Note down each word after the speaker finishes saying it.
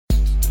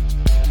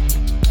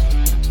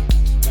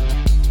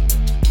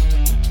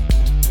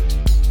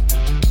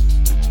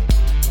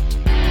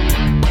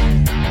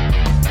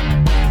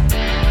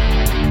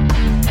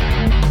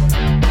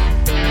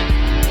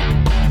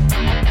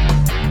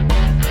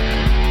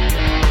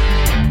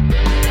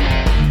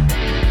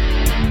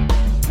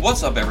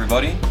What's up,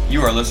 everybody?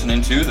 You are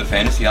listening to the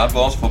Fantasy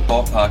Oddballs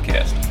Football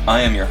Podcast. I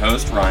am your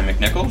host, Ryan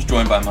McNichols,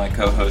 joined by my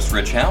co-host,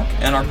 Rich Hauk,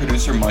 and our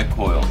producer, Mike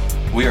Coyle.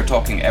 We are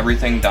talking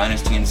everything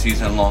Dynasty and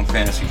season-long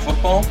fantasy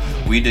football.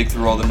 We dig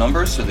through all the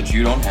numbers so that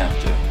you don't have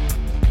to.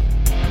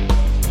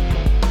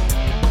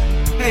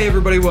 Hey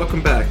everybody,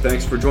 welcome back.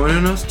 Thanks for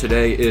joining us.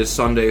 Today is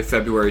Sunday,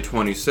 February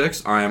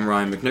 26th. I am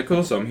Ryan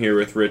McNichols. I'm here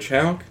with Rich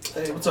Hauk.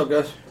 Hey, what's up,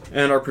 guys?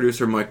 And our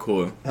producer, Mike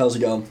Coyle. How's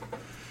it going?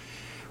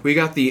 We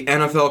got the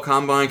NFL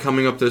Combine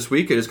coming up this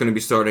week. It is going to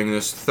be starting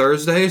this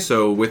Thursday,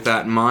 so with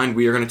that in mind,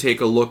 we are going to take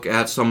a look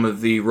at some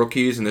of the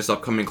rookies in this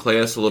upcoming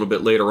class a little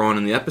bit later on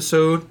in the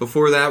episode.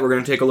 Before that, we're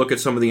going to take a look at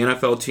some of the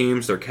NFL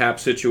teams, their cap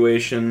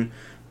situation,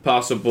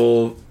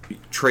 possible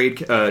trade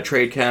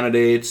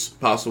candidates,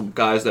 possible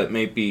guys that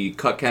may be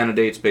cut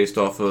candidates based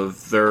off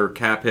of their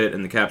cap hit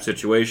and the cap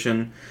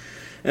situation.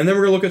 And then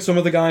we're going to look at some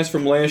of the guys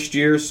from last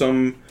year,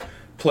 some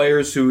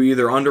players who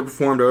either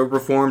underperformed or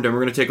overperformed, and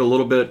we're going to take a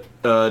little bit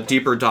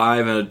deeper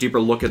dive and a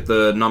deeper look at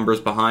the numbers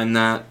behind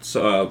that.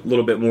 So, a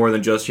little bit more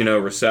than just,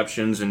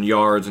 receptions and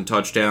yards and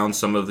touchdowns,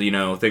 some of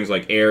the, things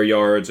like air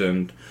yards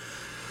and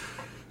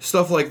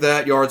stuff like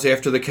that, yards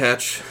after the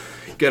catch.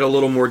 Get a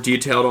little more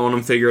detailed on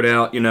them, figure it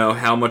out,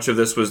 how much of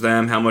this was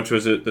them, how much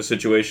was it the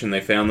situation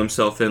they found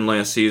themselves in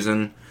last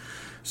season.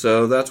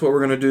 So that's what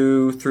we're going to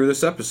do through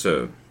this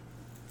episode.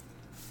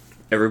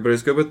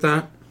 Everybody's good with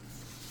that?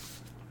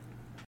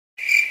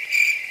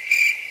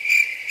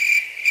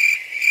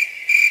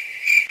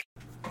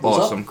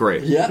 Awesome,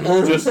 great. Yeah.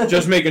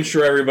 just making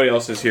sure everybody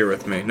else is here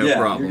with me. No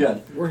problem. You're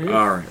good. We're here.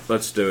 All right,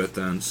 let's do it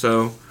then.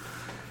 So,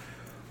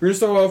 we're going to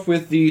start off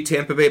with the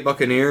Tampa Bay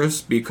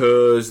Buccaneers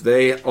because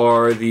they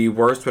are the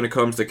worst when it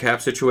comes to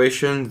cap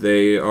situation.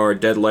 They are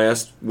dead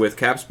last with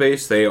cap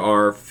space. They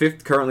are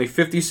currently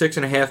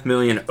 $56.5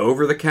 million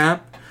over the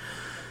cap.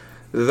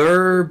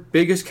 Their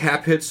biggest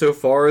cap hits so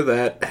far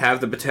that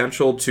have the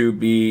potential to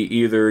be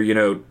either,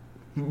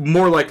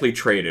 more likely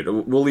traded.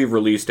 We'll leave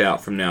released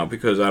out from now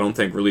because I don't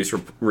think release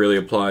really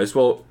applies.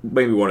 Well,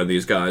 maybe one of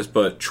these guys,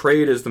 but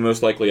trade is the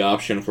most likely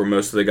option for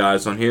most of the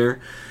guys on here.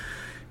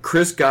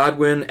 Chris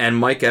Godwin and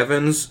Mike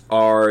Evans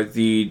are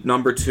the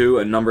number 2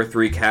 and number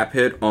 3 cap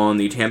hit on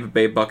the Tampa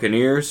Bay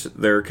Buccaneers.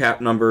 Their cap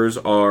numbers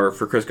are,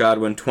 for Chris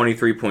Godwin,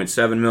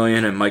 $23.7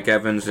 million, and Mike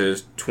Evans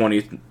is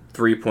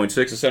 $23.6,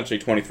 essentially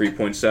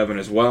 $23.7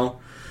 as well.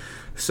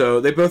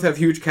 So they both have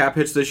huge cap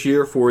hits this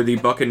year for the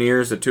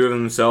Buccaneers. The two of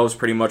them themselves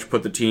pretty much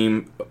put the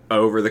team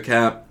over the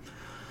cap.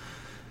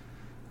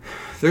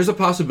 There's a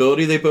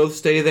possibility they both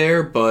stay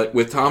there, but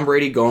with Tom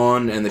Brady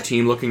gone and the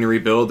team looking to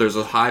rebuild, there's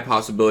a high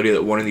possibility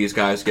that one of these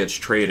guys gets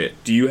traded.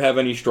 Do you have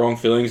any strong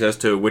feelings as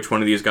to which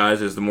one of these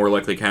guys is the more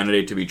likely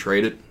candidate to be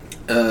traded?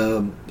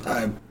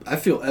 I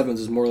feel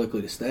Evans is more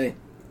likely to stay.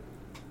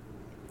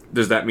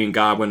 Does that mean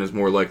Godwin is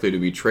more likely to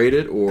be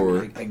traded,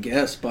 or I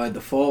guess by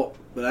default,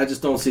 but I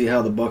just don't see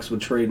how the Bucs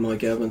would trade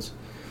Mike Evans.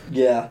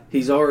 Yeah.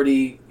 He's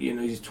already,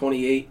 he's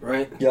 28,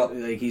 right? Yep.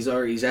 Like he's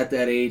at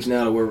that age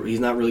now where he's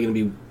not really going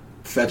to be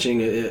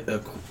fetching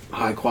a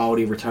high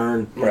quality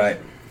return. Right.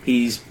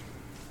 He's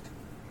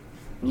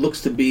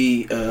looks to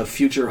be a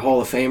future Hall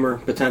of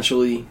Famer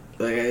potentially.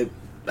 Like I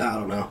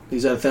don't know.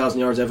 He's at 1,000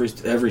 yards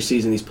every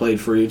season he's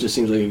played for. He just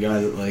seems like a guy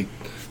that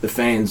the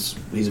fans.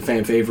 He's a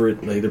fan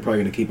favorite. They're probably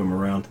going to keep him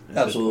around.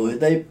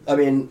 Absolutely.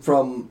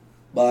 From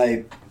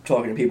my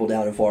talking to people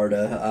down in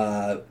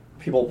Florida,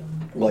 people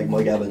like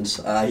Mike Evans.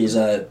 He's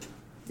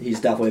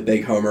definitely a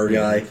big homer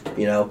guy.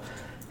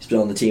 He's been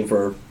on the team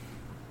for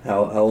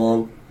how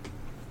long?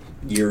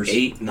 Years.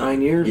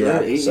 8-9 years. Yeah,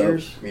 right? 8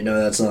 years.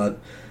 That's not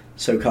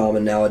so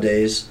common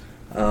nowadays.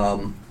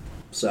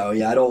 So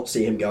yeah, I don't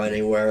see him going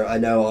anywhere. I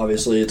know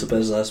obviously it's a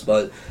business,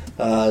 but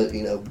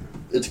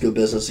it's a good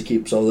business to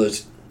keep some of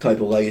those type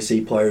of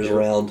legacy players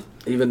around.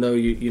 Even though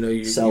you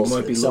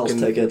might be looking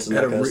tickets and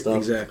at that kind of stuff.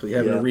 Exactly,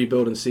 having a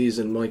rebuilding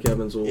season, Mike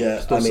Evans will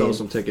still sell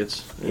some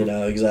tickets.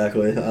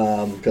 Exactly,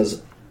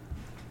 because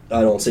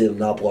I don't see them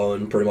not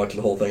blowing pretty much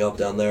the whole thing up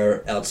down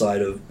there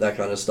outside of that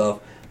kind of stuff.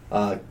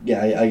 I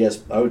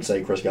guess I would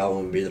say Chris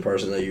Godwin would be the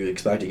person that you would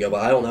expect to go,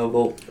 but I don't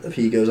know if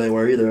he goes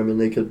anywhere either. I mean,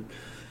 they could.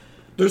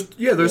 There's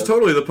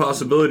totally the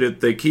possibility that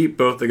they keep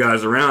both the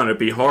guys around. It'd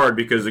be hard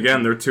because,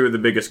 again, they're two of the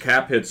biggest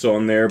cap hits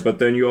on there, but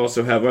then you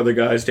also have other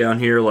guys down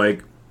here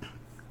like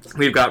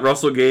we've got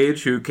Russell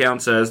Gage, who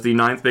counts as the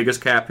 9th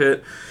biggest cap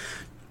hit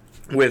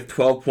with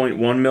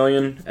 $12.1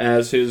 million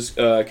as his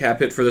cap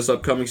hit for this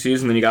upcoming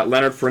season. Then you got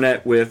Leonard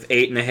Fournette with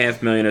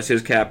 $8.5 million as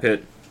his cap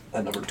hit,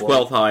 at number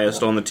 12th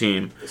highest on the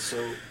team.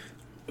 So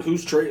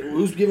who's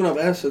giving up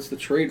assets to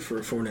trade for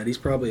Fournette? He's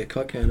probably a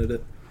cut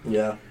candidate.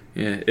 Yeah.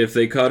 Yeah, if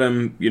they cut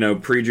him,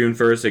 pre-June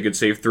 1st, they could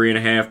save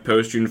 $3.5 million.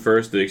 Post-June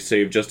 1st, they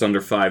save just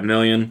under $5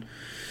 million.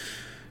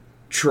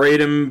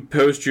 Trade him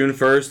post-June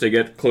 1st, they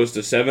get close to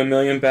 $7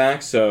 million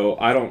back. So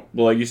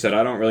like you said,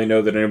 I don't really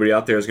know that anybody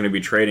out there is going to be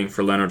trading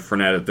for Leonard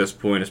Fournette at this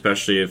point,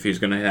 especially if he's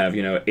going to have,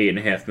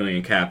 $8.5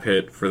 million cap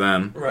hit for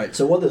them. Right.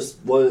 So how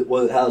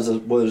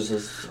is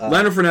this?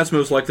 Leonard Fournette's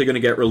most likely going to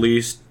get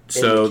released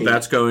So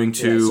that's going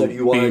to. So do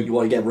you want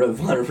to get rid of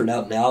Leonard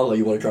Fournette now? Like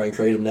you want to try and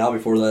trade him now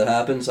before that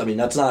happens? I mean,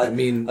 that's not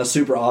a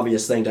super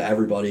obvious thing to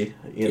everybody.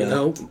 You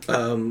know,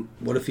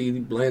 what if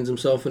he lands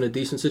himself in a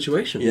decent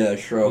situation? Yeah,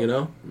 sure. You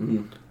know,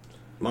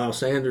 Miles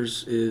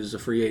Sanders is a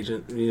free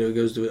agent. You know, he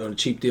goes on a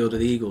cheap deal to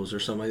the Eagles or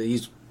something.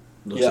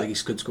 Looks like he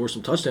could score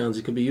some touchdowns.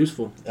 He could be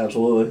useful.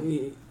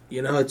 Absolutely.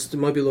 You know, it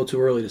might be a little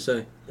too early to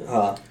say.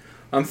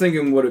 I'm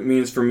thinking what it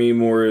means for me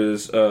more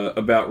is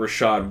about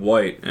Rachaad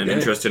White and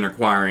interest in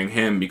acquiring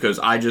him, because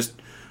I just,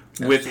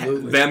 with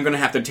them going to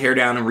have to tear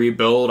down and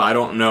rebuild, I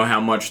don't know how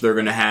much they're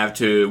going to have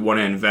to want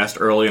to invest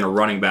early in a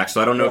running back.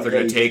 So I don't know if they're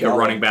going to take a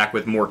running back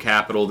with more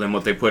capital than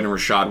what they put in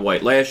Rachaad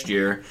White last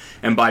year.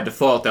 And by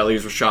default, that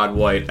leaves Rachaad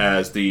White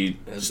as the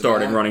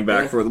starting running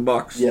back for the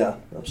Bucs. Yeah,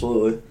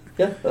 absolutely.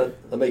 Yeah,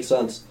 that makes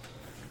sense.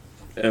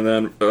 And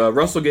then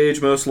Russell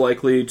Gage most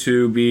likely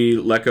to be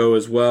let go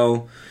as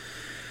well.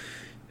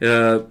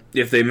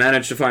 If they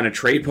manage to find a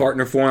trade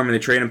partner for him and they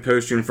trade him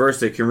post June 1st,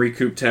 they can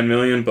recoup $10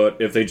 million. But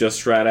if they just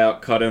straight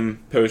out cut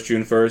him post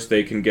June 1st,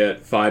 they can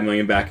get $5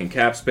 million back in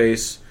cap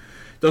space.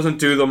 Doesn't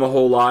do them a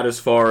whole lot as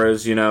far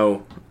as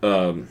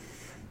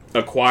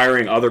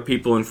acquiring other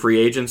people in free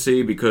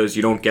agency, because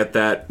you don't get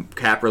that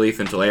cap relief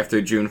until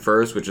after June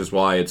 1st, which is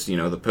why it's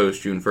the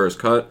post June 1st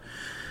cut.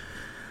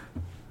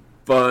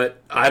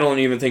 But I don't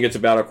even think it's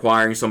about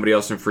acquiring somebody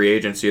else in free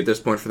agency at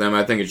this point for them.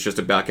 I think it's just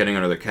about getting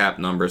under the cap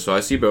number. So I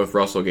see both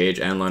Russell Gage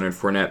and Leonard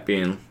Fournette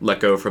being let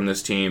go from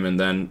this team. And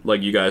then,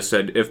 like you guys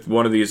said, if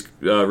one of these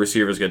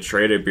receivers gets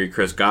traded, it'd be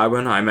Chris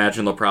Godwin. I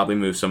imagine they'll probably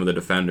move some of the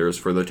defenders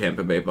for the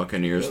Tampa Bay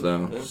Buccaneers,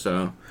 though. Yep.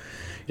 So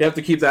you have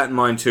to keep that in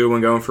mind, too,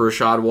 when going for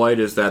Rachaad White,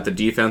 is that the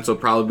defense will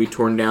probably be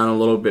torn down a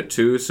little bit,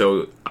 too.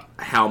 So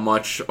how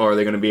much are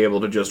they going to be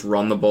able to just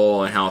run the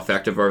ball, and how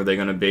effective are they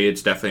going to be?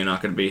 It's definitely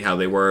not going to be how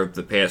they were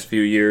the past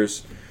few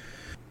years.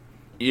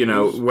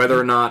 Whether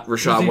or not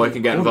Rachaad White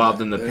can get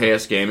involved in the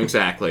pass game,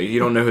 exactly. You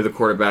don't know who the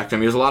quarterback is. I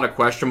mean, there's a lot of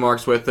question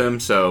marks with him,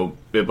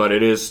 but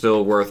it is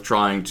still worth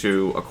trying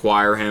to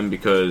acquire him,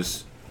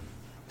 because,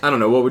 I don't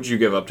know, what would you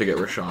give up to get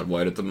Rachaad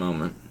White at the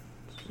moment,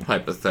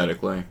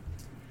 hypothetically?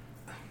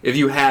 If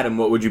you had him,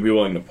 what would you be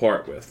willing to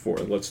part with for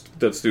it? Let's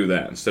do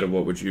that instead of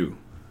what would you...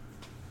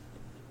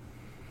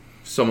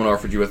 Someone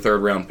offered you a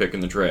third-round pick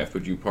in the draft.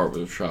 Would you part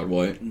with Rachaad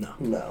White?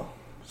 No.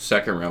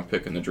 Second-round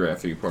pick in the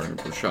draft. Are you parting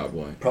with Rachaad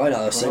White? Probably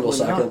not a single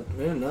second.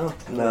 Yeah, no.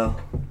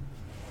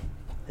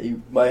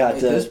 You might have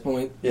to... At this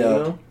point,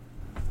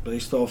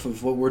 based off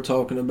of what we're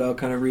talking about,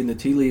 kind of reading the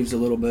tea leaves a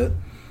little bit,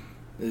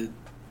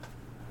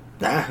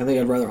 I think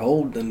I'd rather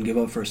hold than give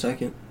up for a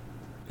second.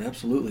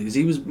 Absolutely. Because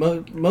he was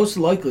most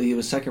likely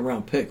a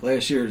second-round pick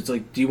last year. It's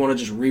like, do you want to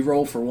just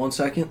re-roll for 1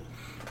 second?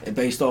 And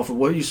based off of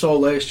what you saw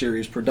last year, he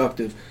was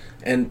productive.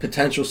 And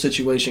potential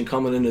situation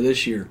coming into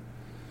this year.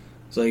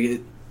 It's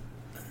like,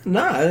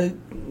 I'd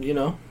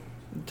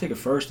take it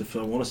first if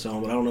I want to sell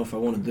him, but I don't know if I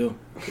want to do.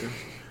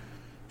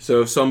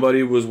 So if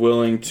somebody was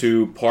willing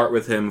to part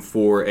with him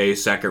for a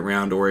second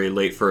round or a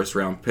late first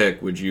round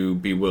pick, would you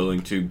be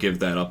willing to give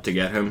that up to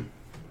get him?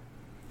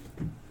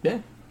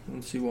 Yeah, I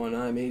don't see why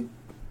not. I mean,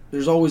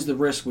 there's always the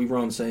risk we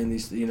run saying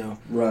these,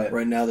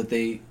 right now that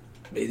they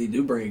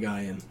do bring a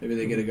guy in. Maybe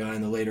they get a guy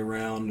in the later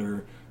round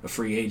or a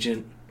free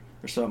agent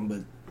or something,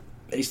 but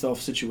based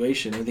off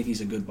situation, I think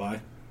he's a good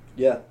buy.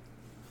 Yeah.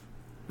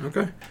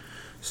 Okay.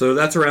 So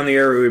that's around the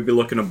area we'd be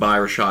looking to buy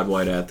Rachaad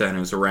White at then.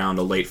 Is around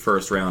a late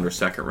first round or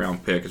second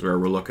round pick is where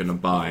we're looking to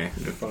buy.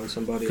 Find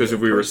somebody. Because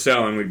if we were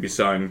selling, we'd be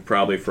selling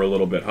probably for a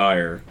little bit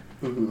higher.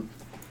 Mm-hmm.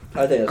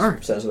 I think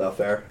that sounds about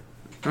fair.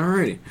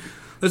 Alrighty.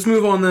 Let's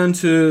move on then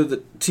to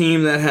the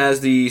team that has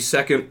the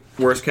second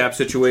worst cap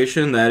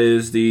situation. That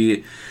is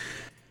the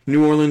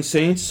New Orleans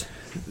Saints.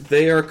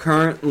 They are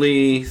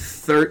currently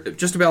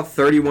just about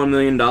 $31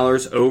 million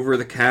over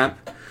the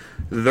cap.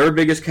 Their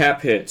biggest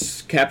cap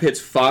hits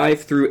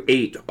 5 through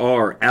 8,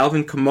 are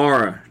Alvin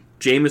Kamara,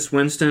 Jameis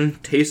Winston,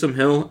 Taysom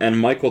Hill, and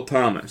Michael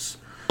Thomas.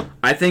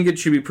 I think it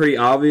should be pretty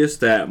obvious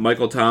that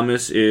Michael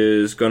Thomas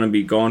is going to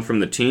be gone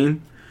from the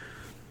team,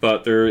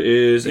 but there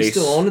is He's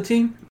still on the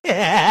team?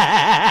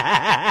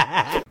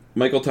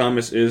 Michael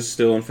Thomas is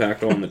still, in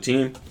fact, on the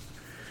team.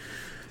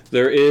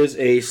 There is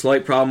a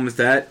slight problem with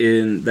that,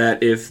 in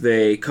that if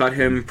they cut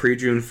him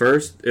pre-June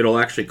 1st, it'll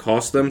actually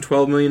cost them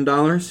 $12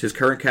 million. His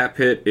current cap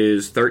hit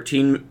is just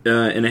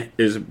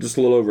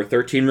a little over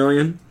 $13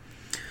 million.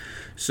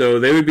 So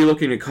they would be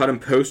looking to cut him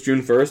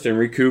post-June 1st and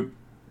recoup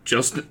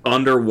just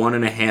under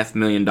 $1.5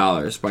 million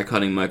by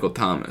cutting Michael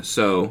Thomas.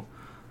 So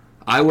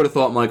I would have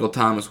thought Michael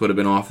Thomas would have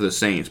been off of the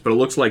Saints, but it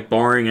looks like,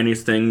 barring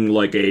anything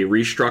like a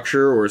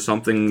restructure or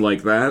something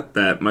like that,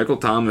 that Michael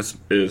Thomas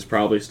is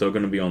probably still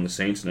going to be on the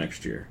Saints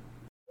next year.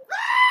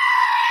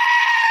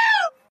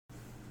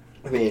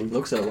 I mean,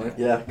 looks that way.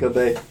 Yeah, could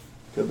be.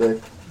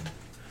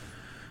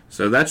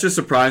 So that's just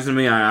surprising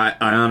me. I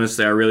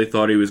honestly, I really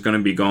thought he was going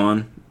to be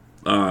gone.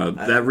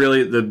 That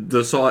really,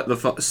 the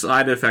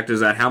side effect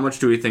is that how much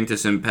do we think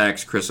this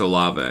impacts Chris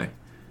Olave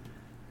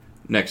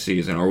next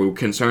season? Are we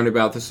concerned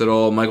about this at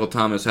all? Michael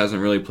Thomas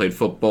hasn't really played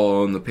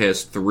football in the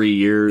past 3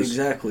 years.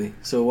 Exactly.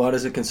 So why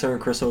does it concern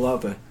Chris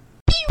Olave?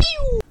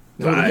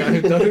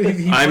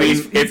 I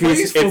mean,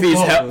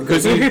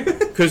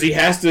 because he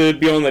has to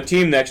be on the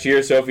team next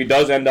year. So if he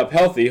does end up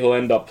healthy, he'll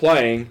end up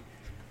playing.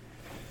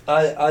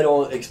 I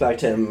don't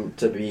expect him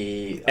to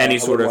be any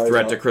sort of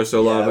threat to Chris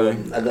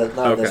Olave. Not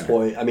at this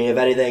point. I mean, if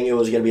anything, it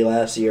was going to be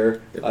last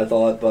year. I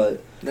thought,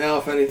 but now,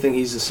 if anything,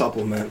 he's a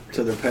supplement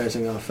to their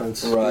passing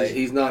offense. Right.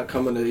 He's not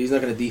going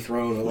to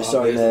dethrone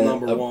Olave as the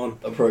number one.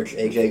 Approach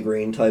AJ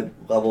Green type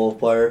level of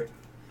player.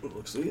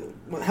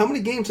 How many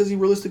games has he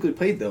realistically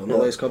played though in the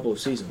last couple of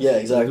seasons? Yeah,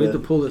 exactly. We need to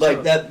pull this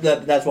up.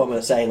 That's what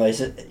I'm saying. Like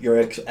your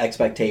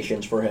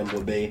expectations for him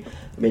would be.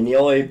 I mean,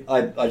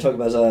 I took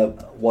him as a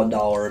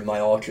 $1 in my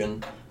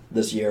auction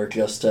this year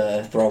just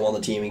to throw him on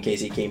the team in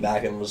case he came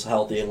back and was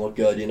healthy and looked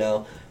good,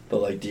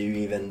 But like, do you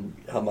even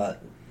how much?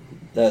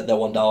 That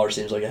 $1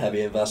 seems like a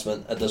heavy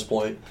investment at this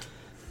point.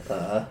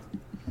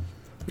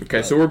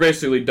 Okay, so we're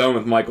basically done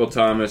with Michael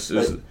Thomas.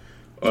 The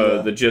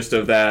gist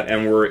of that,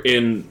 and we're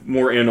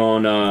more in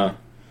on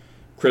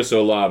Chris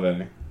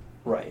Olave.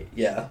 Right.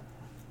 Yeah.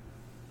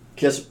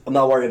 Because I'm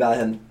not worried about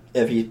him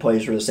if he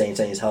plays for the Saints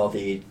and he's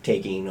healthy,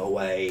 taking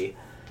away,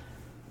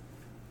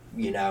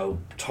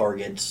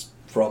 targets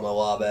from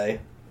Olave.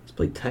 He's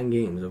played 10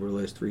 games over the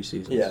last 3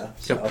 seasons. Yeah.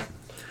 So. Yep.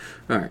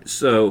 All right.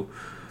 So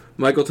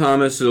Michael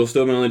Thomas will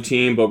still be on the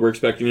team, but we're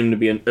expecting him to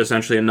be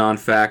essentially a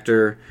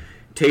non-factor.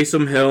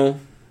 Taysom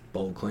Hill.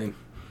 Bold claim.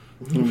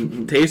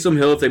 Taysom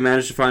Hill, if they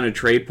manage to find a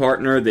trade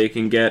partner, they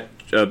can get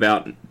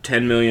about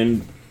 $10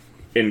 million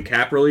in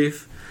cap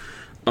relief.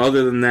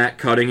 Other than that,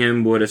 cutting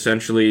him would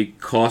essentially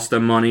cost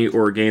them money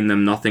or gain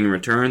them nothing in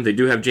return. They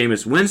do have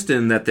Jameis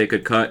Winston that they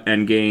could cut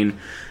and gain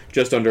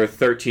just under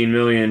 $13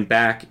 million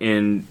back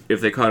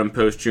if they cut him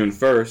post June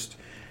 1st.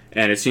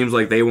 And it seems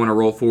like they want to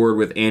roll forward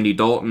with Andy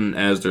Dalton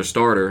as their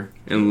starter,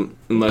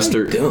 unless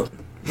they're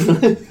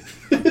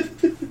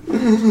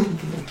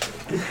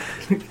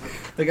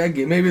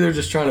maybe they're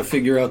just trying to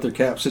figure out their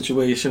cap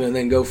situation and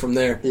then go from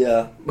there.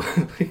 Yeah.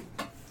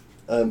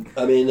 They're in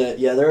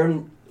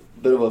a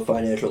bit of a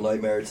financial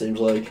nightmare. It seems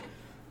like.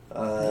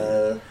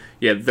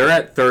 Yeah, they're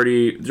at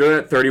 30. They're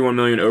at $31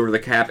 million over the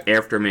cap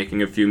after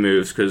making a few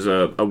moves. Because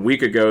a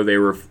week ago they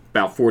were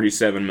about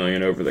 $47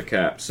 million over the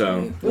cap.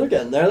 So they're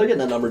getting there. They're getting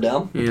that number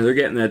down. Yeah, they're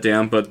getting that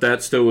down. But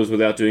that still was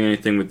without doing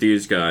anything with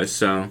these guys.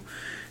 So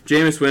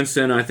Jameis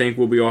Winston, I think,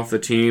 will be off the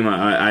team.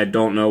 I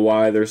don't know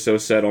why they're so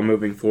set on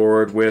moving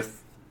forward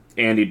with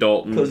Andy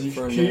Dalton.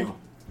 For now.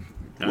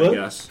 I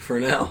guess. For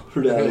now.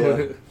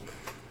 Yeah.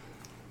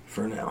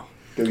 For now.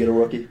 Go get a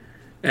rookie.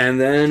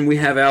 And then we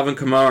have Alvin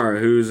Kamara,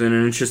 who's in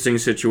an interesting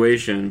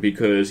situation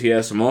because he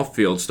has some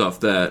off-field stuff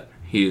that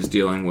he is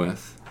dealing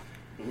with.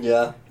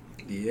 Yeah.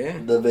 Yeah.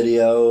 The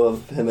video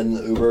of him in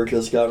the Uber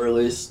just got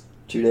released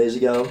 2 days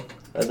ago,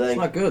 I think. It's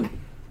not good.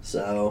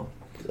 So,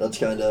 that's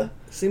kind of...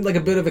 Seemed like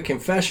a bit of a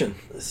confession.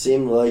 It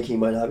seemed like he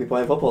might not be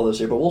playing football this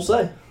year, but we'll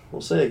see.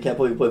 We'll see. I can't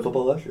believe he played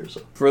football last year.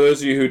 So. For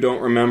those of you who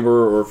don't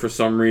remember or for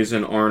some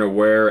reason aren't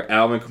aware,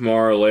 Alvin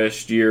Kamara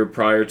last year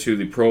prior to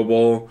the Pro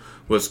Bowl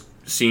was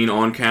seen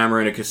on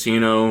camera in a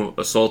casino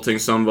assaulting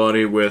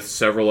somebody with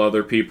several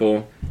other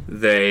people.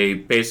 They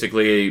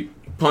basically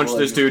punched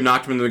this dude,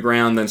 knocked him into the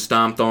ground, then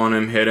stomped on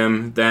him, hit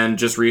him. Then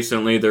just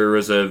recently there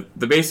was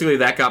basically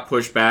that got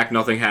pushed back.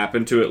 Nothing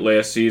happened to it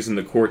last season.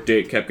 The court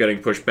date kept getting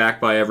pushed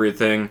back by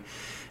everything.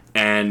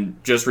 And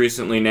just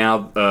recently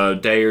now, a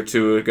day or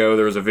two ago,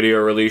 there was a video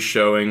release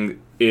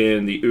showing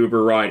in the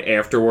Uber ride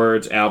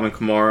afterwards, Alvin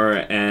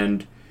Kamara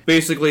and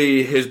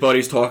basically his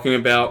buddies talking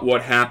about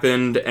what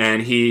happened,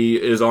 and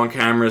he is on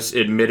camera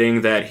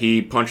admitting that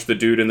he punched the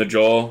dude in the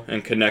jaw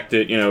and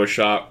connected, a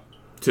shot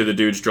to the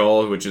dude's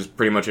jaw, which is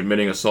pretty much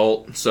admitting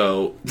assault.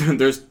 So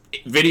there's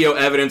video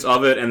evidence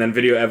of it and then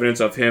video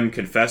evidence of him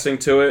confessing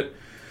to it.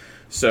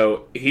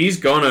 So he's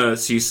going to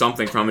see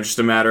something from it, just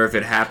a matter if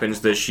it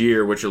happens this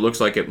year, which it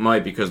looks like it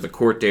might because the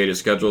court date is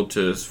scheduled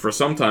for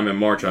sometime in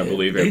March, I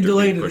believe. They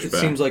delayed it, it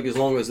seems like, as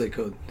long as they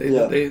could.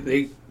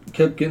 They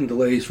kept getting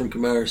delays from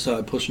Kamara's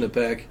side, pushing it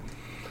back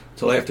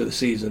until after the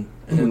season.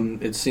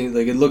 And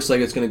it looks like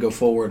it's going to go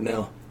forward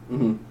now.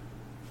 Mm-hmm.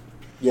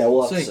 Yeah,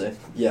 we'll have to see.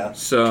 Yeah.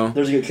 So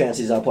there's a good chance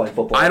he's not playing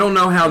football. I don't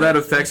know how that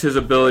affects his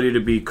ability to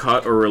be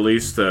cut or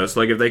released, though.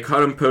 So, if they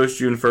cut him post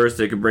June 1st,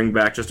 they could bring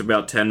back just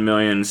about $10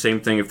 million. Same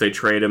thing if they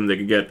trade him, they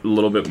could get a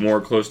little bit more,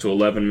 close to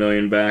 $11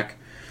 million back.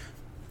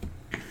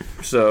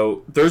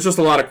 So there's just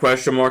a lot of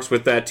question marks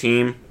with that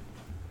team.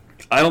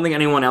 I don't think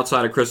anyone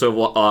outside of Chris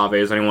Olave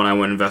is anyone I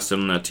would invest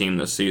in that team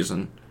this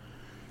season.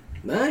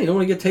 Nah, you don't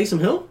want to get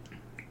Taysom Hill?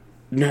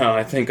 No,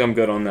 I think I'm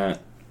good on that.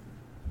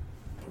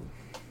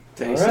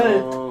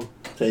 Taysom.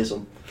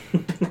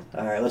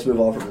 All right, let's move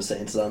on from the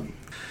Saints then.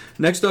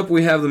 Next up,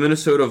 we have the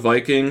Minnesota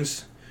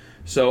Vikings.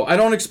 So I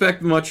don't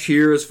expect much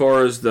here as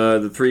far as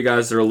the three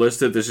guys that are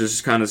listed. This is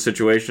just kind of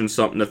situation,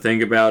 something to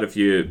think about if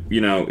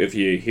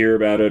you hear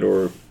about it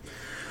or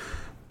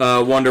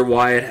wonder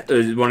why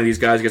one of these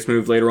guys gets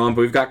moved later on.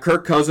 But we've got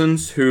Kirk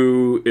Cousins,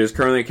 who is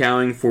currently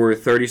accounting for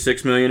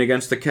 $36 million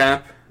against the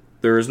cap.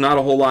 There's not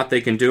a whole lot they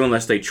can do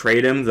unless they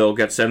trade him. They'll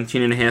get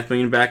 $17.5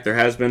 million back. There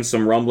has been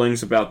some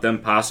rumblings about them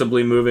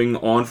possibly moving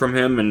on from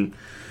him and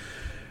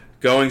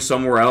going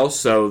somewhere else,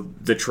 so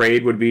the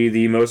trade would be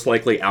the most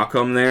likely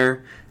outcome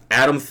there.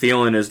 Adam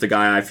Thielen is the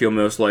guy I feel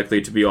most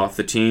likely to be off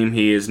the team.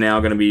 He is now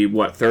going to be,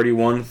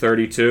 31,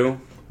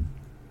 32?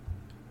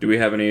 Do we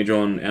have an age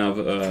on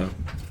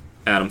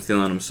Adam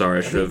Thielen? I'm sorry,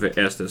 I should have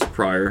asked this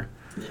prior.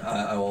 Yeah,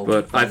 I will.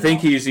 But I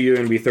think he's either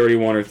going to be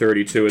 31 or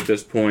 32 at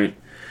this point.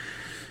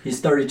 He's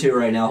 32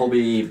 right now.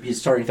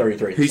 He's turning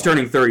 33. He's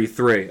turning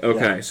 33. Okay,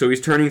 yeah. So he's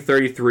turning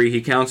 33.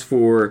 He counts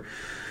for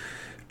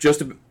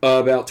just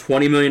about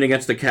 $20 million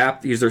against the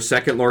cap. He's their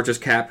second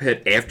largest cap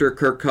hit after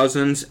Kirk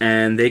Cousins,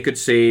 and they could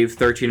save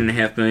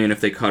 $13.5 million if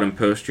they cut him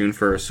post June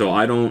 1st. So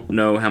I don't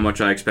know how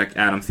much I expect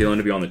Adam Thielen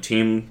to be on the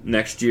team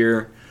next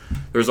year.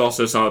 There's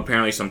also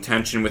apparently some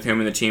tension with him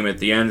and the team at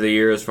the end of the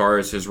year as far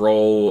as his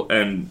role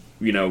and,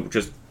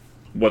 just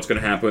what's going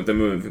to happen with them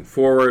moving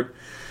forward.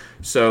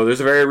 So there's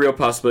a very real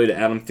possibility that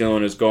Adam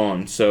Thielen is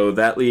gone. So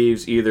that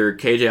leaves either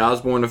KJ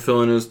Osborne to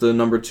fill in as the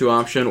number 2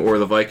 option or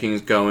the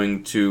Vikings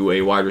going to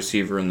a wide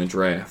receiver in the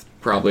draft.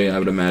 Probably, I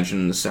would imagine,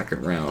 in the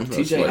second round.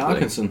 TJ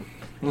Hawkinson.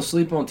 Don't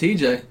sleep on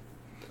TJ.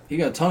 He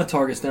got a ton of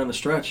targets down the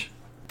stretch.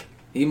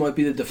 He might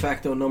be the de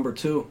facto number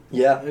 2.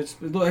 Yeah.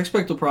 I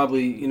expect they'll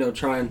probably,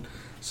 try and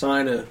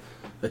sign a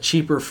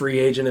cheaper free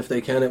agent if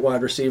they can at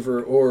wide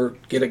receiver, or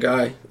get a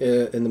guy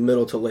in the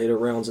middle to later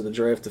rounds of the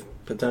draft to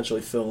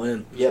potentially fill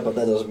in. Yeah, but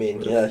that doesn't mean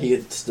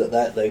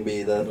they'd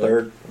be the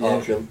third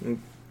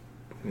option.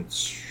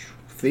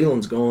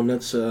 Thielen's gone.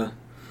 That's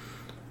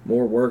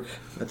more work,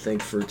 I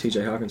think, for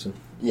TJ Hawkinson.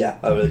 Yeah,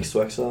 I would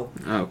expect so.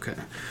 Okay.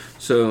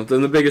 So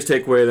then the biggest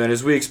takeaway then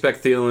is I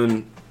expect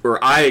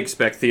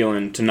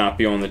Thielen to not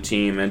be on the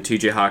team, and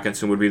TJ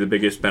Hawkinson would be the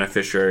biggest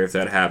beneficiary if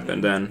that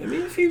happened. And I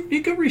mean, if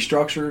he could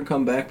restructure and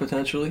come back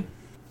potentially.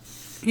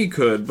 He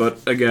could, but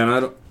again, I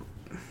don't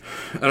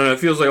know. It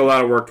feels like a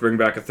lot of work to bring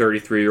back a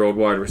 33-year-old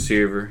wide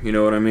receiver. You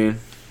know what I mean?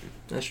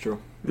 That's true.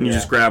 You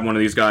just grab one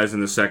of these guys in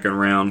the second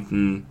round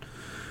and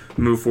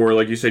move forward.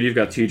 Like you said, you've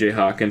got TJ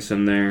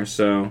Hawkinson there,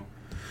 so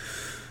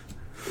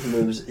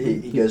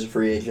he goes to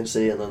free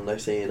agency, and then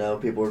next thing you know,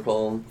 people are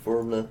calling for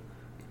him to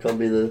come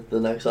be the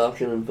next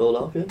option in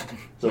Philadelphia. Is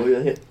that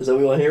what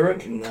we want to hear,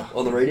 Rick? No.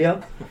 On the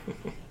radio?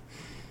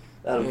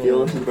 Adam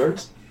Thielen and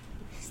Birds?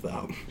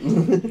 Stop.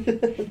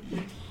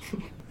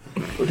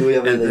 Or do we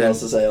have anything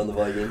else to say on the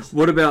Vikings?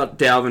 What about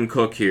Dalvin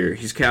Cook here?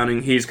 He's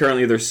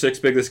currently their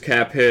 6th biggest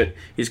cap hit.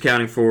 He's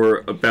counting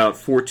for about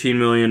 $14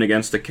 million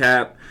against the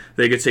cap.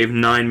 They could save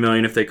 $9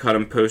 million if they cut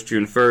him post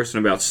June 1st,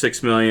 and about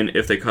 $6 million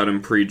if they cut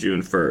him pre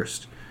June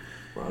 1st.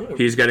 Right.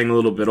 He's getting a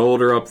little bit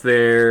older up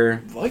there.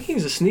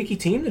 Vikings a sneaky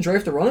team to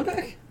draft a running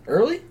back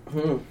early.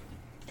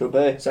 Could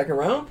be. Second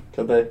round.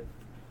 Could be.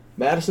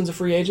 Madison's a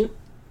free agent.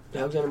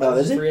 Alexander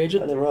Madison's a free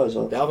agent. I didn't realize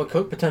that. Dalvin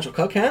Cook, potential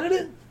cut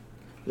candidate.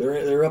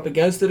 They're up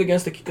against the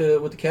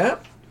with the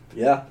cap.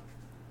 Yeah.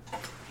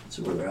 That's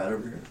where they're at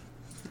over here.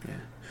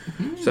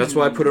 Yeah. So that's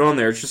why I put it on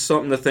there. It's just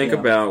something to think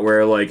about.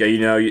 Where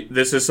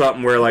this is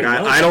something where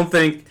I don't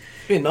think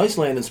it'd be a nice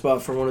landing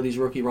spot for one of these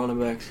rookie running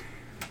backs.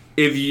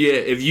 If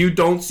you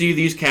don't see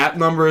these cap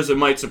numbers, it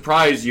might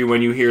surprise you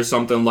when you hear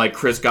something like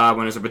Chris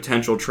Godwin as a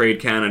potential trade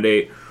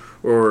candidate,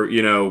 or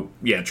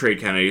trade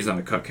candidate. He's not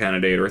a cut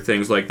candidate, or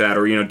things like that,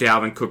 or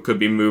Dalvin Cook could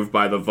be moved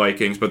by the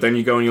Vikings. But then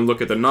you go and you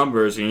look at the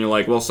numbers and you're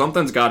like, well,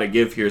 something's got to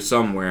give here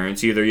somewhere. And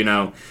it's either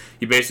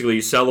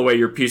you sell away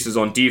your pieces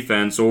on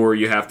defense, or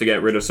you have to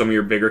get rid of some of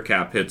your bigger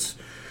cap hits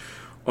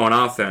on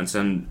offense.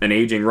 And an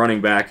aging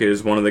running back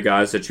is one of the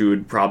guys that you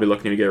would probably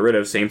looking to get rid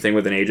of. Same thing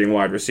with an aging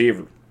wide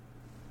receiver.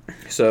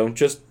 So,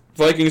 just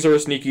Vikings are a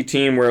sneaky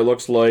team where it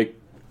looks like,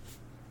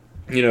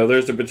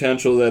 there's the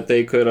potential that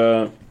they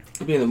could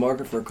be in the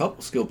market for a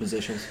couple skill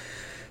positions.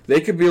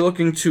 They could be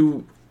looking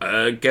to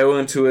go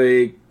into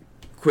a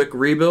quick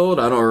rebuild.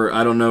 I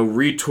don't know,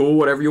 retool,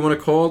 whatever you want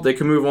to call it. They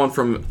can move on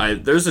from.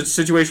 There's a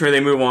situation where they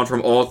move on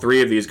from all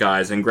 3 of these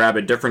guys and grab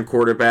a different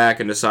quarterback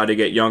and decide to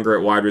get younger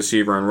at wide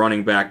receiver and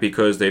running back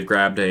because they've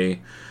grabbed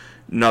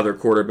another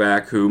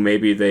quarterback who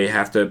maybe they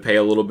have to pay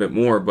a little bit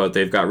more, but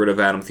they've got rid of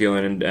Adam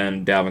Thielen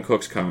and Dalvin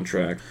Cook's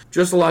contract.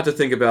 Just a lot to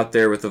think about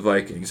there with the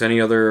Vikings.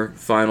 Any other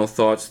final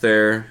thoughts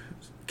there?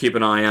 Keep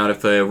an eye out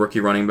if a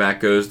rookie running back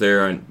goes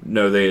there. I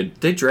know they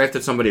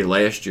drafted somebody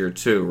last year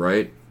too,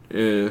 right?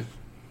 Can't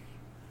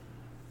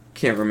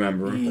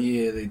remember.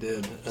 Yeah, they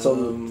did. That's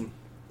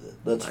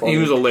funny. He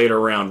was a later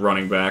round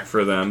running back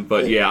for them,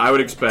 but I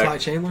would expect. Ty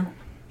Chandler?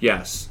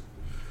 Yes.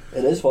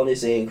 It is funny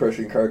seeing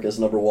Christian Kirk as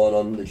number 1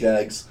 on the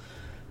Jags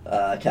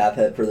cap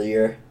hit for the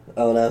year.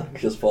 Oh no,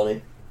 it's just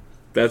funny.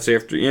 That's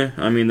after,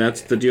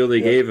 that's the deal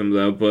they gave him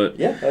though, but.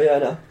 Yeah, I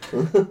know.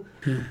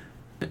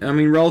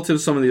 Relative to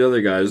some of the other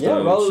guys, though.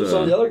 Yeah, relative to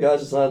some of the other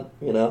guys, it's not,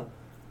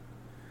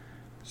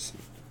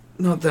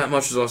 Not that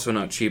much is also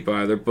not cheap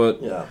either,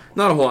 but yeah,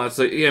 not a whole lot.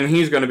 So,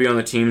 he's going to be on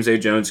the team. Zay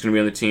Jones is going to be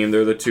on the team.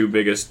 They're the 2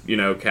 biggest,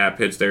 cap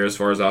hits there as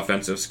far as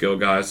offensive skill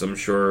guys. I'm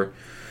sure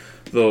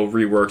they'll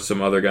rework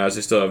some other guys.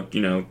 They still have,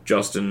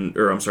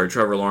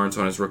 Trevor Lawrence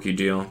on his rookie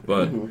deal,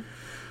 but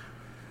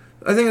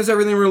I think that's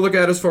everything we're going to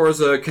look at as far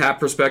as a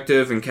cap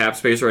perspective and cap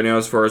space right now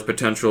as far as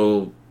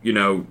potential,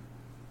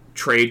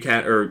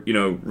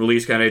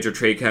 release candidates or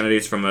trade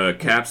candidates from a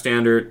cap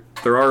standard.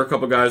 There are a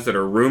couple guys that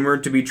are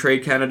rumored to be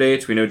trade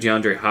candidates. We know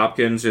DeAndre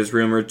Hopkins is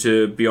rumored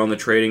to be on the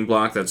trading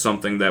block. That's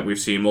something that we've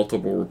seen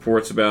multiple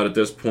reports about at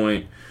this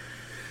point.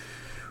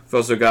 We've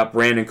also got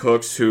Brandin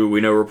Cooks, who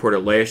we know reported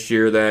last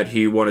year that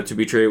he wanted to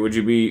be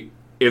traded.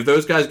 If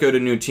those guys go to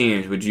new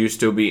teams, would you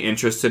still be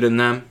interested in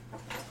them?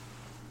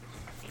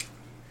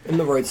 In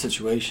the right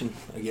situation,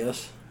 I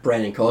guess.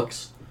 Brandin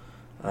Cooks.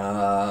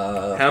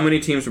 How many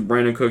teams would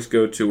Brandin Cooks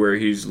go to where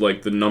he's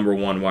like the number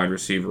one wide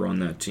receiver on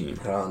that team?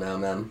 I don't know,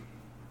 man.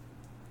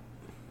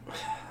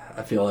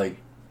 I feel like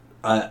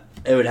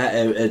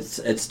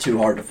it's too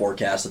hard to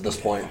forecast at this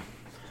point.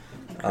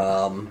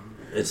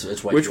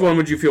 It's way Which too one hard.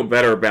 would you feel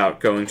better about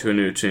going to a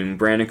new team,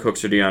 Brandin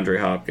Cooks or DeAndre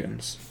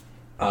Hopkins?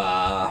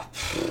 I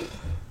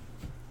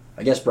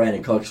guess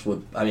Brandin Cooks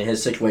would. I mean,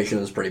 his situation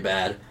is pretty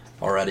bad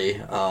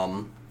already.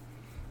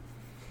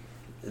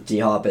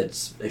 D-Hop,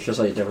 it's just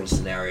like a different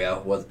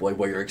scenario with like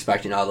what you're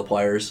expecting out of the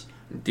players.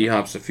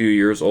 D-Hop's a few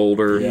years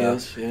older.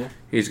 Yes, yeah.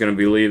 He's going to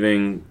be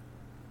leaving,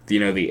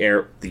 the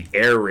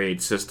air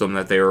raid system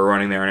that they were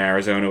running there in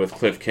Arizona with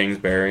Cliff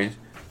Kingsbury.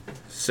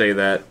 Say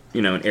that,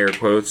 in air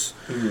quotes.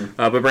 Mm-hmm.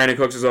 But Brandin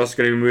Cooks is also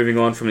going to be moving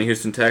on from the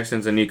Houston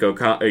Texans and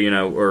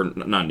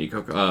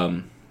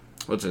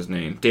what's his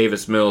name?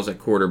 Davis Mills at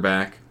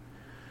quarterback.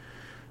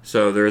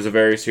 So there is a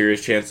very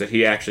serious chance that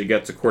he actually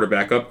gets a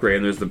quarterback upgrade,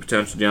 and there's the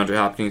potential DeAndre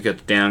Hopkins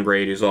gets a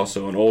downgrade. He's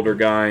also an older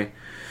guy.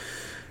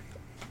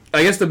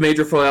 I guess the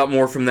major fallout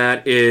more from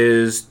that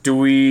is, do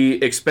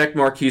we expect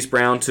Marquise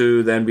Brown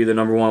to then be the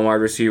number one wide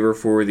receiver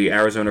for the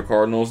Arizona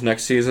Cardinals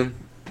next season?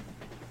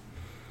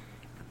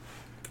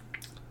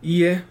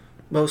 Yeah,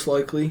 most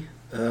likely.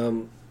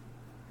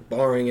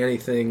 Barring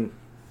anything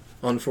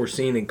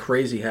unforeseen and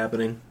crazy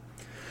happening.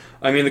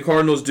 I mean, the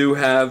Cardinals do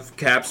have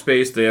cap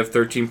space. They have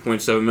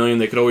 $13.7 million.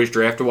 They could always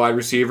draft a wide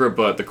receiver,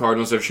 but the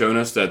Cardinals have shown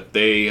us that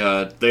they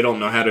don't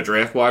know how to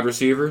draft wide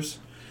receivers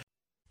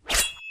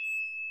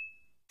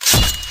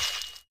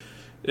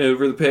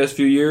over the past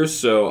few years,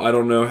 so I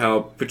don't know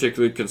how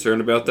particularly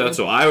concerned about that.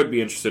 So I would be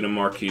interested in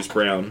Marquise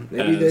Brown.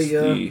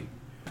 Maybe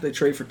they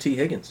trade for T.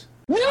 Higgins.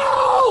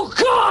 No,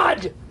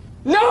 God!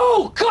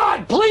 No,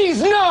 God,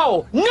 please,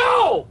 no!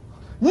 No!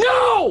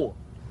 No!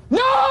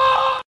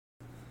 No!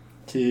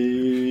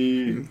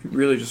 You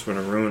really just want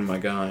to ruin my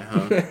guy,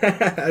 huh?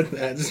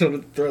 I just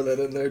wanted to throw that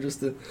in there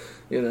just to,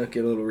 get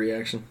a little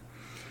reaction.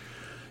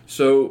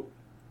 So,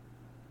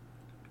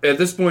 at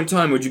this point in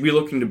time, would you be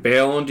looking to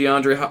bail on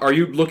DeAndre? Are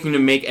you looking to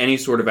make any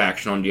sort of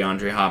action on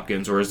DeAndre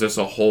Hopkins, or is this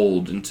a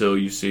hold until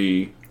you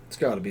see? It's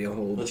got to be a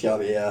hold. It's got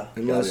to be, yeah.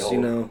 Unless,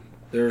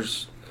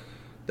 there's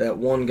that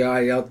one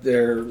guy out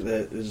there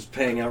that is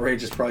paying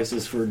outrageous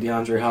prices for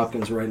DeAndre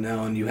Hopkins right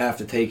now, and you have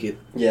to take it.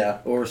 Yeah.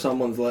 Or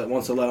someone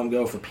wants to let him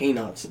go for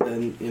peanuts,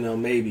 then,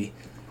 maybe.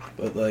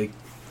 But,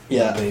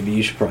 yeah, maybe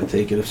you should probably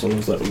take it if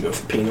someone's letting him go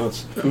for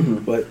peanuts.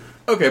 Mm-hmm. But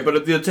okay,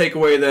 but the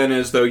takeaway then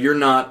is, though, you're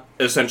not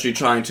essentially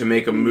trying to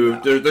make a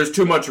move. There's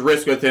too much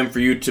risk with him for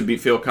you to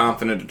feel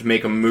confident to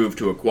make a move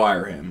to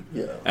acquire him.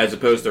 Yeah. As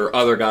opposed to there are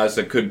other guys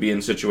that could be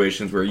in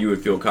situations where you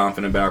would feel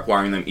confident about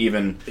acquiring them,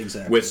 even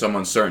with some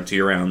uncertainty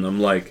around them.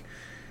 Like,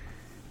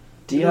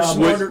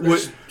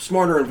 there's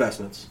smarter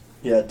investments.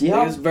 Yeah,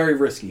 D-Hop is very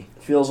risky.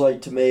 Feels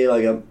like to me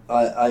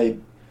I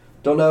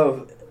don't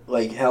know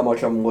how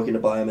much I'm looking to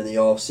buy him in the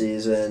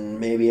offseason.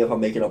 Maybe if I'm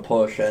making a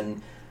push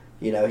and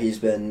he's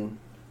been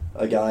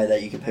a guy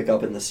that you can pick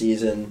up in the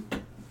season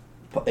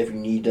if you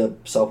need to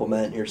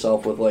supplement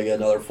yourself with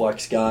another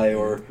flex guy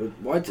or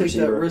why take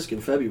receiver. that risk in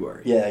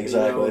February? Yeah,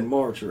 exactly. In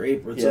March or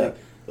April. It's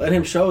let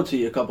him show it to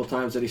you a couple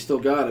times that he still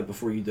got it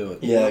before you do it.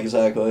 Yeah,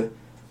 exactly.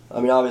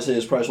 I mean, obviously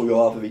his price will go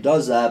off if he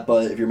does that,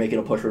 but if you're making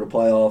a push for the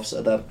playoffs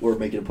or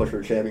making a push for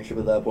a championship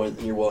at that point,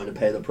 then you're willing to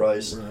pay the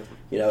price. Right.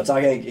 It's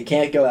not it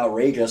can't go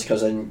outrageous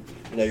because then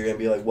you're gonna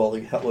be like, well,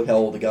 look how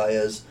old the guy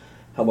is.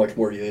 How much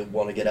more do you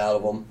want to get out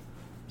of him?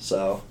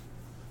 So,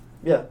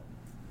 yeah,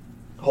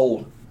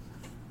 hold.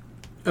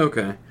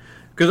 Okay.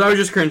 Because I was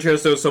just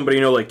curious, though,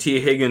 somebody, like T.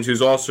 Higgins,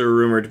 who's also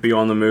rumored to be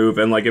on the move,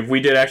 and, if we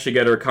did actually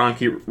get a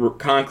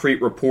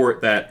concrete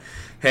report that,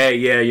 hey,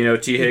 yeah,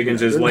 T.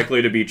 Higgins is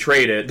likely to be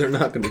traded. They're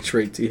not going to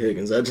trade T.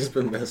 Higgins. I've just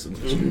been messing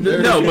with you.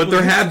 No, but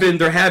there have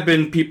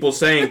been people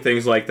saying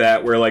things like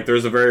that, where,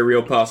 there's a very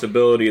real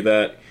possibility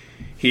that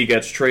he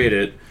gets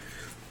traded.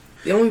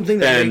 The only thing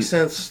that makes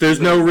sense... There's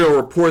no real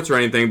reports or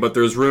anything, but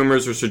there's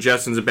rumors or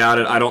suggestions about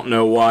it. I don't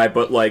know why,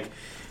 but,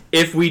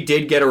 if we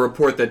did get a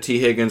report that T.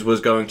 Higgins was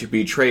going to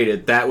be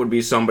traded, that would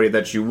be somebody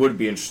that you would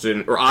be interested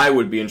in, or I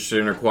would be interested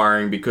in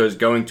acquiring, because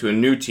going to a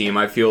new team,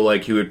 I feel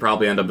like he would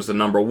probably end up as the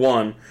number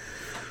one,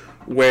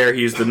 where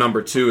he's the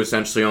number two,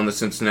 essentially, on the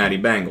Cincinnati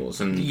Bengals.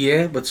 And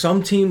yeah, but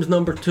some teams'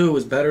 number two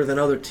is better than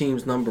other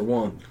teams' number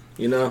one.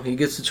 He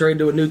gets to trade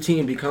to a new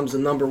team, becomes the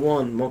number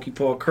one, monkey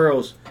paw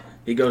curls,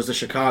 he goes to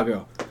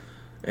Chicago,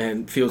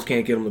 and Fields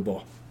can't get him the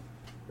ball.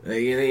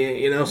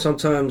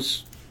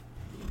 Sometimes...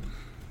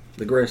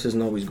 the grass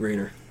isn't always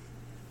greener.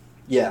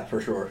 Yeah, for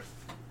sure.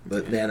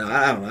 But then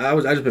I don't know.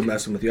 I just been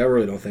messing with you. I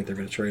really don't think they're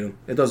going to trade him.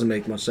 It doesn't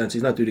make much sense.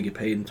 He's not due to get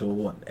paid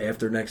until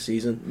after next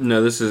season.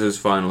 No, this is his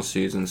final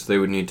season, so they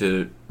would need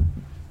to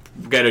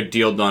get a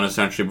deal done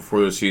essentially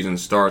before the season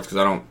starts, because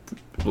I don't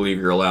believe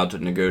you're allowed to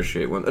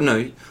negotiate one.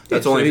 No,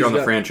 that's only if you're on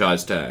the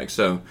franchise tag.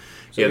 So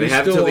yeah, they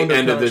have till the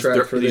end of this.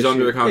 He's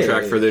under the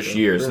contract for this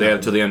year, so they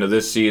have till the end of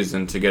this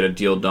season to get a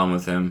deal done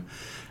with him.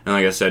 And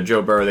like I said,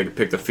 Joe Burrow, they could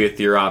pick the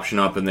 5th-year option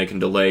up, and they can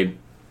delay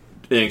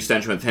an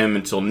extension with him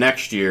until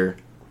next year,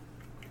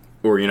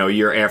 or a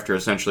year after,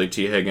 essentially,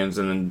 T. Higgins,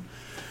 and then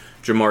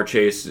Jamar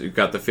Chase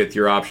got the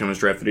 5th-year option, was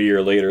drafted a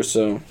year later,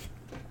 so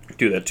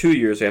do that 2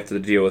 years after the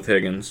deal with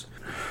Higgins.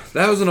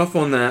 That was enough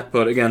on that,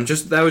 but again,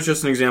 that was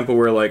just an example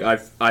where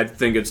I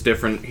think it's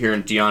different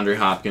hearing DeAndre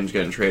Hopkins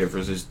getting traded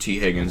versus T.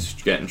 Higgins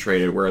getting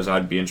traded, whereas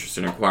I'd be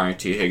interested in acquiring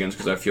T. Higgins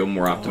because I feel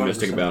more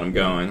optimistic 100%. About him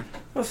going.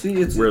 Well, see,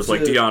 whereas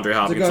DeAndre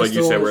Hopkins, like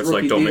you said, where it's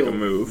like don't make a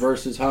move.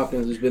 Versus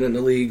Hopkins, who's been in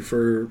the league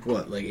for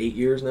 8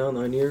 years now,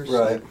 9 years?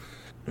 Right.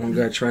 One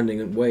guy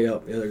trending way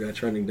up, the other guy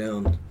trending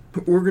down.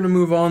 We're going to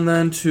move on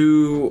then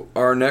to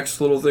our next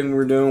little thing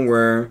we're doing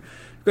where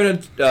we're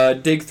going to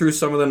dig through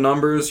some of the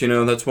numbers.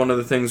 That's one of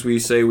the things we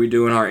say we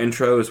do in our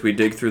intro is we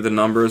dig through the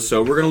numbers.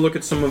 So we're going to look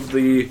at some of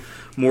the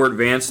more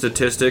advanced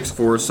statistics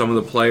for some of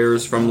the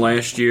players from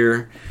last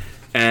year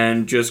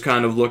and just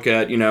kind of look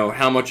at,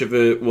 how much of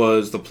it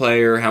was the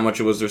player, how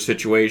much it was their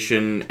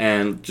situation,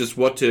 and just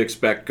what to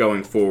expect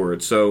going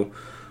forward. So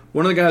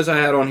one of the guys I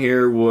had on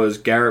here was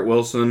Garrett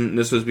Wilson.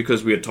 This was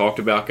because we had talked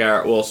about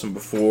Garrett Wilson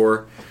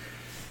before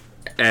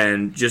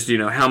and just,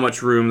 how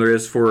much room there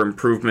is for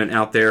improvement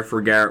out there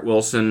for Garrett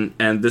Wilson.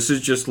 And this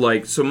is just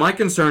so my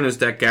concern is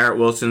that Garrett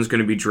Wilson is going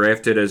to be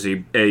drafted as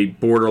a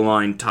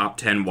borderline top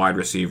 10 wide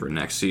receiver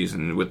next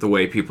season with the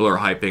way people are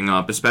hyping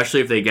up, especially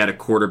if they get a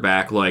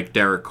quarterback like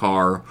Derek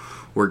Carr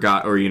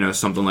or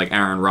something like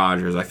Aaron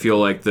Rodgers. I feel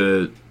like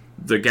the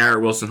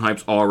Garrett Wilson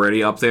hype's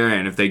already up there,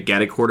 and if they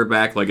get a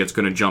quarterback, it's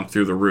going to jump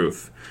through the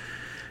roof.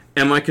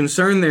 And my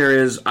concern there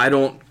is I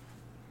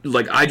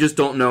just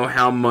don't know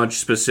how much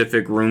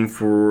specific room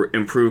for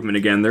improvement,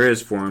 again, there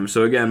is for him.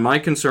 So, again, my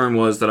concern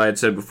was that I had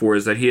said before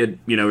is that he had,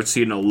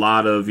 seen a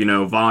lot of,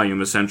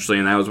 volume, essentially,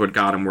 and that was what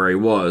got him where he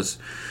was.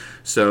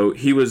 So,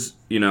 he was,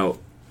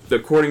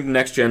 according to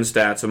Next Gen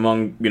Stats,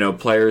 among,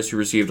 players who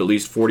received at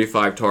least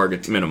 45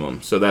 targets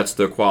minimum. So, that's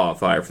the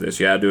qualifier for this.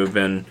 You had to have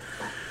been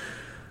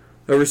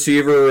a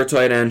receiver or a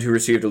tight end who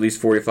received at least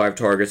 45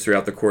 targets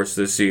throughout the course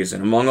of the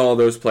season. Among all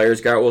those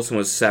players, Garrett Wilson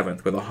was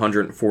 7th with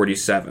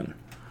 147.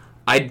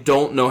 I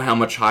don't know how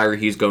much higher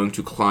he's going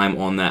to climb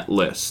on that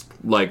list.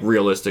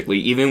 Realistically,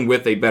 even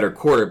with a better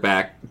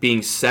quarterback, being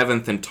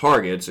 7th in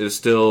targets is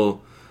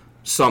still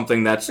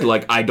something that's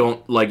I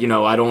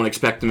don't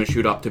expect him to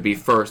shoot up to be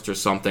first or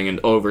something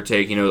and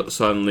overtake,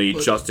 suddenly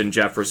Justin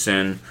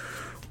Jefferson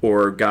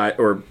or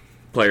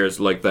players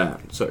like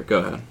that. So go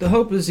ahead. The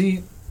hope is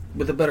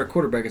with a better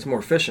quarterback, it's more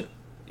efficient.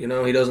 He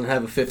doesn't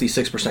have a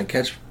 56%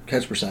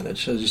 catch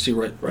percentage, as you see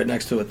right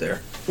next to it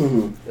there.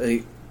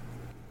 Mm-hmm.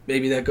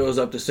 Maybe that goes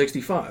up to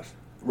 65.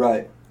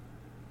 Right.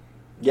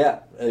 Yeah,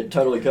 it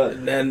totally could.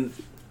 And then,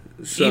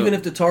 even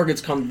if the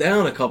targets come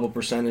down a couple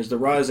percentage, the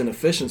rise in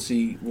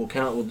efficiency will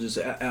just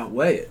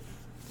outweigh it.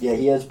 Yeah,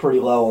 he is pretty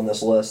low on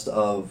this list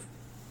of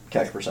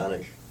catch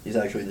percentage. He's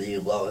actually the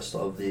lowest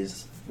of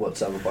these,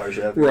 7 players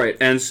you have? Right,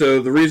 and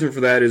so the reason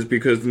for that is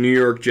because the New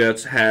York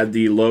Jets had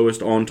the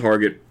lowest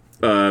on-target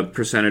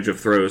percentage of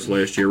throws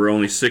last year, where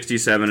only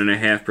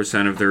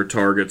 67.5% of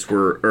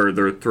their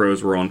their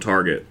throws were on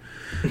target.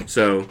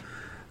 So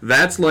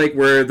that's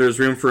where there's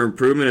room for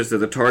improvement is that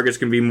the targets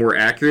can be more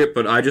accurate,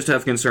 but I just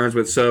have concerns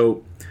with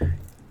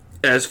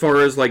as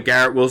far as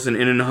Garrett Wilson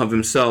in and of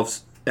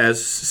himself,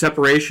 as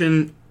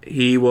separation,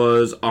 he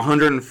was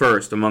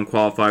 101st among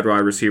qualified wide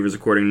receivers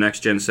according to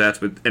Next Gen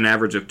Stats with an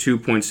average of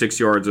 2.6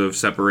 yards of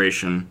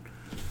separation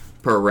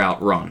per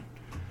route run.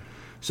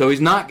 So he's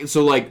not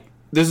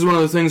this is one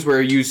of those things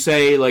where you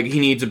say he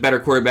needs a better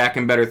quarterback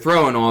and better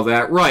throw and all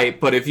that, right?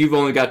 But if you've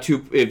only got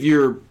if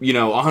you're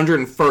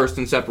 101st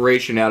in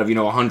separation out of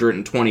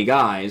 120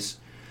 guys,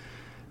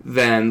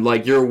 then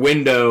your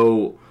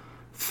window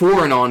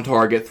for an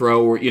on-target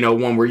throw, or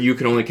one where you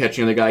can only catch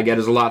another guy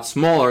is a lot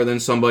smaller than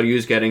somebody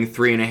who's getting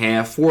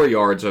 3.5, 4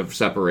 yards of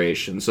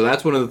separation. So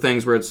that's one of the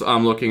things where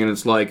I'm looking and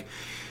it's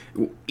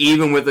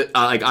even with it,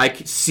 I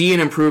see an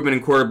improvement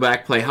in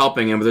quarterback play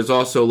helping him, but there's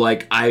also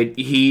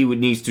he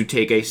needs to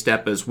take a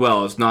step as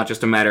well. It's not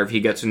just a matter of he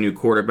gets a new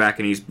quarterback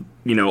and he's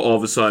all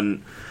of a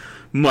sudden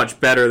much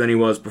better than he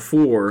was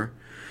before.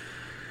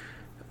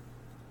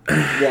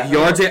 Yeah,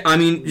 yards.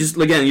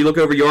 You look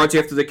over yards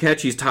after the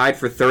catch. He's tied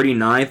for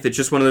 39th. It's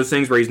just one of those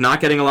things where he's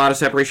not getting a lot of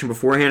separation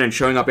beforehand and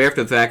showing up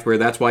after the fact. Where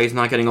that's why he's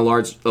not getting a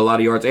lot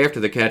of yards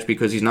after the catch,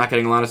 because he's not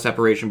getting a lot of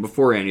separation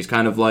beforehand. He's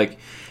kind of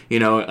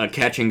a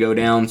catch and go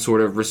down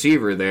sort of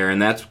receiver there,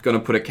 and that's going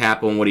to put a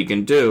cap on what he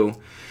can do.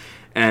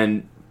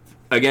 And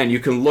again, you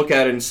can look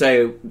at it and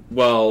say,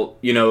 well,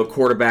 a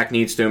quarterback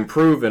needs to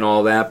improve and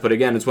all that. But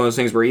again, it's one of those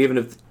things where even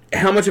if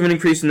how much of an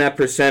increase in that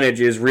percentage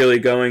is really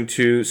going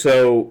to.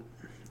 So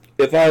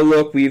if I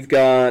look, we've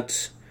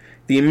got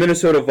the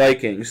Minnesota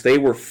Vikings, they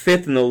were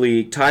 5th in the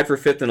league, tied for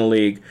 5th in the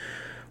league,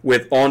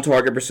 with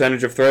on-target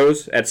percentage of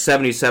throws at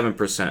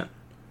 77%.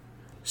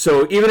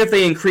 So even if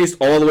they increased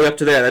all the way up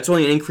to there, that's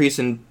only an increase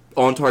in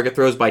on-target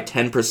throws by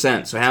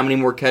 10%. So how many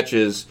more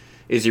catches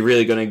is he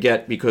really going to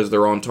get because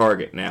they're on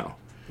target now?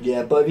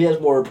 Yeah, but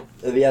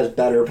if he has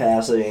better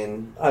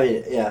passing, I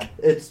mean, yeah,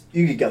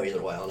 you could go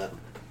either way on it.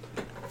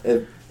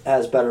 If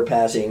has better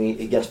passing,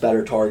 he gets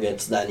better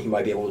targets, then he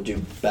might be able to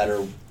do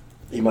better.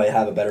 He might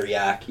have a better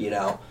yak,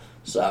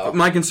 So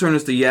my concern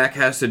is the yak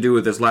has to do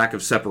with his lack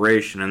of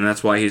separation, and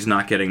that's why he's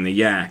not getting the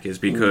yak, is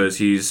because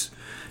he's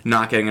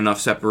not getting enough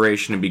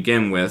separation to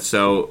begin with.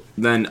 So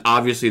then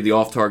obviously the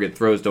off-target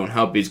throws don't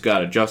help. He's got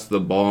to adjust the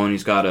ball, and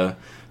he's got to...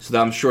 So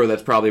I'm sure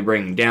that's probably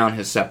bringing down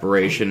his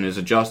separation, is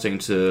adjusting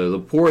to the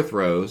poor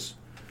throws.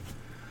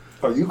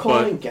 Are you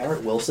calling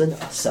Garrett Wilson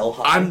a sell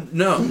high?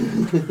 No.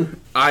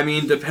 I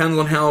mean, depends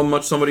on how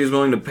much somebody is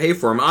willing to pay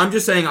for him. I'm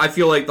just saying I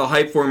feel like the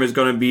hype for him is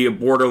going to be a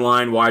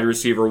borderline wide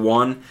receiver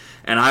 1,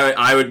 and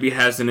I would be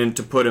hesitant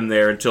to put him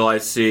there until I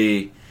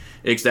see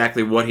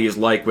exactly what he's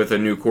like with a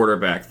new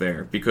quarterback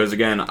there. Because,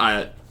 again,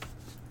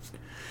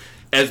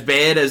 as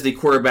bad as the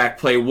quarterback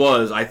play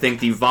was, I think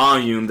the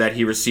volume that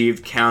he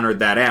received countered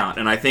that out.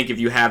 And I think if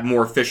you have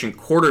more efficient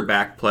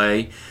quarterback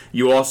play,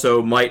 you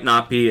also might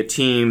not be a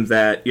team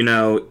that,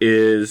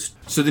 is...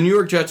 So the New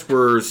York Jets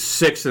were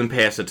 6th in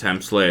pass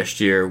attempts last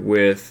year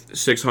with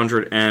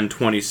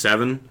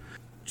 627.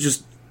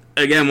 Just,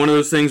 again, one of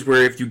those things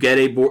where if you get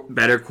a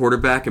better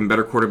quarterback and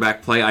better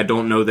quarterback play, I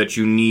don't know that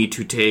you need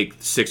to take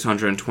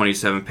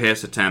 627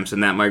 pass attempts,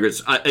 and that might...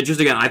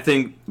 I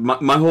think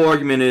my whole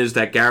argument is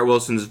that Garrett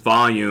Wilson's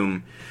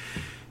volume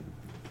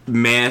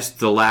masked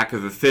the lack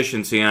of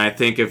efficiency, and I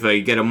think if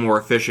they get a more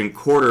efficient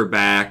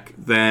quarterback,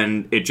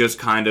 then it just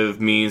kind of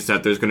means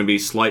that there's going to be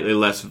slightly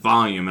less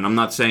volume. And I'm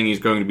not saying he's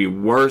going to be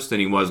worse than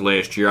he was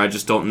last year. I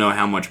just don't know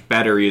how much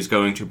better he is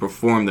going to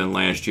perform than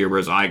last year,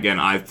 whereas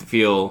I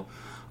feel...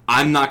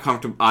 I'm not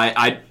comfortable.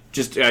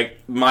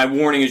 My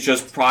warning is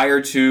just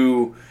prior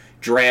to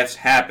drafts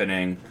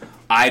happening,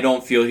 I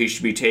don't feel he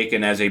should be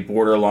taken as a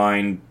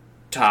borderline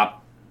wide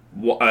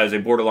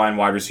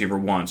receiver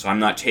 1. So I'm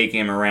not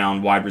taking him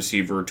around wide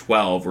receiver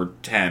 12 or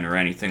 10 or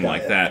anything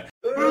like that.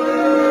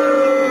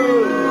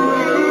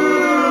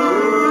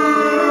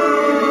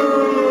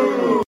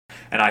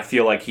 And I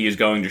feel like he is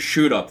going to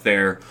shoot up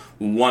there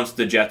once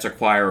the Jets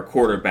acquire a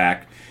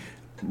quarterback.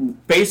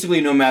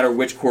 Basically, no matter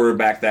which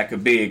quarterback that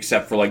could be,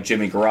 except for like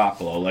Jimmy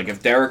Garoppolo. Like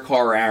if Derek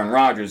Carr or Aaron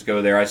Rodgers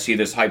go there, I see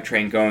this hype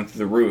train going through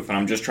the roof, and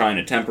I'm just trying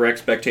to temper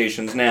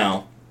expectations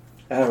now.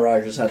 Aaron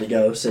Rodgers had to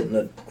go sit in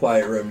a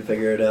quiet room to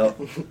figure it out.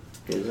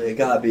 It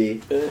gotta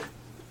be,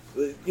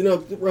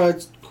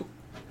 Rod,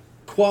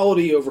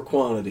 quality over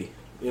quantity.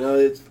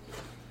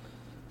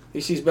 He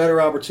sees better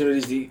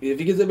opportunities.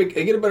 If you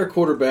get a better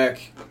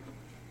quarterback,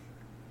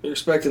 you're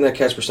expecting that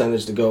catch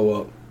percentage to go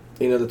up.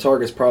 The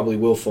targets probably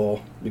will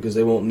fall because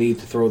they won't need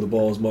to throw the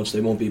ball as much.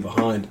 They won't be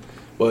behind.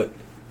 But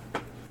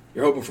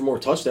you're hoping for more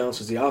touchdowns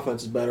because the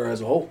offense is better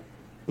as a whole.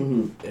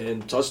 Mm-hmm.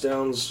 And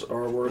touchdowns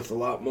are worth a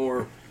lot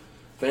more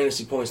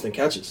fantasy points than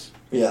catches.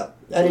 Yeah,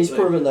 and he's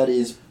proven that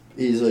he's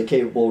a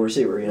capable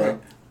receiver, Right.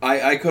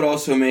 I could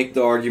also make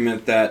the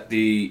argument that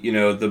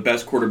the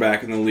best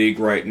quarterback in the league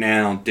right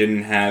now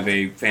didn't have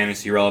a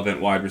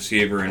fantasy-relevant wide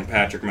receiver in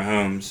Patrick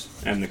Mahomes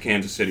and the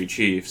Kansas City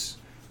Chiefs.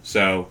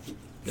 So...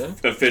 Yeah.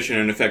 Efficient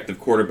and effective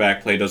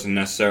quarterback play doesn't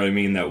necessarily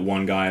mean that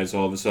one guy is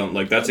all of a sudden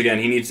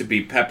he needs to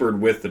be peppered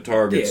with the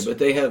targets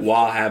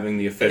while having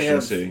the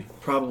efficiency. They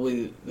have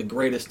probably the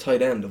greatest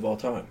tight end of all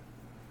time.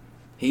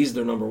 He's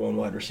their number 1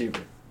 wide receiver.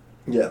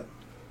 Yeah.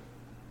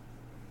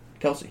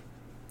 Kelsey.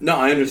 No,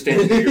 I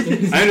understand. Who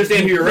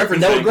you're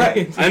referencing. That was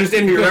great. I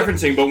understand who you're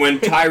referencing, but when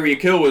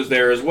Tyreek Hill was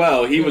there as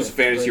well, he was a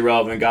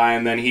fantasy-relevant guy,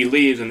 and then he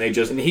leaves, and they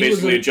just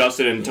basically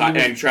adjusted, and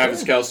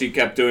Travis Kelce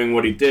kept doing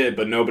what he did,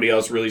 but nobody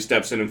else really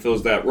steps in and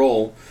fills that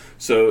role.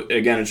 So,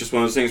 again, it's just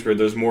one of those things where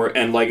there's more...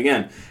 And,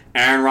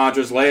 Aaron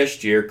Rodgers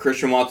last year,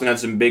 Christian Watson had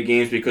some big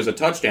games because of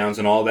touchdowns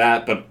and all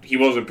that, but he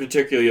wasn't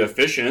particularly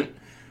efficient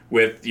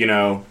with,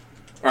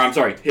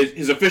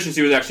 his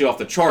efficiency was actually off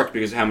the charts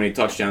because of how many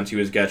touchdowns he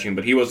was catching,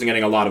 but he wasn't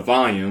getting a lot of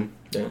volume.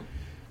 Yeah.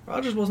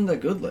 Rodgers wasn't that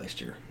good last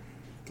year.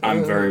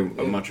 I'm very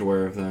much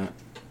aware of that.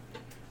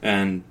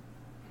 And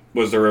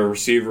was there a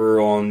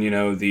receiver on,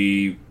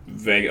 the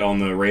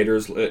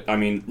Raiders? I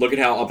mean, look at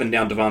how up and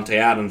down Devontae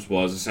Adams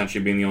was,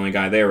 essentially being the only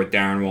guy there with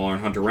Darren Waller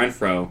and Hunter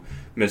Renfrow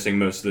missing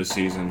most of the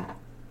season.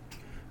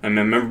 I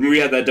remember we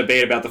had that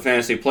debate about the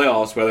fantasy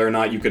playoffs, whether or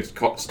not you could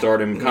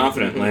start him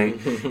confidently.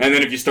 And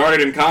then if you started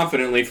him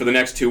confidently for the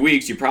next 2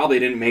 weeks, you probably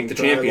didn't make the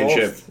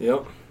championship.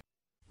 Yep.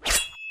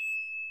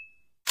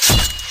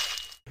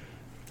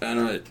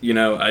 And,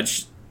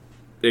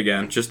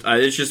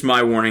 it's just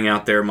my warning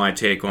out there, my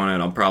take on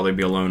it. I'll probably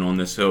be alone on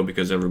this hill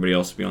because everybody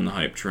else will be on the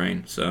hype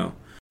train, so...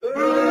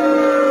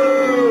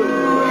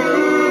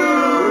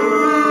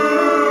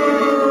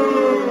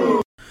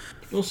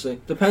 We'll see.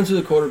 Depends who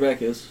the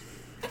quarterback is.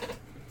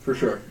 For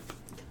sure.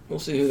 We'll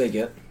see who they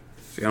get.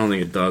 See, I don't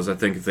think it does. I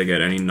think if they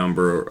get any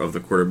number of the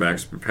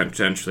quarterbacks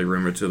potentially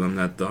rumored to them,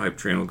 that the hype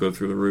train will go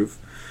through the roof.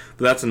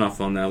 But that's enough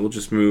on that. We'll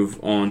just move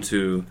on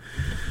to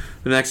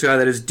the next guy.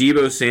 That is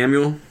Deebo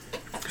Samuel.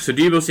 So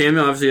Deebo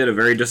Samuel obviously had a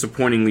very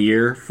disappointing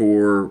year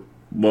for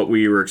what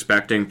we were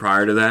expecting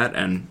prior to that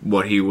and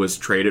what he was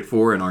traded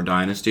for in our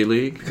Dynasty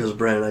League. Because of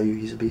Brandon Ayuk,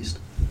 he's a beast.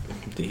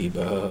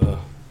 Deebo.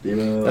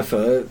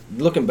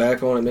 Looking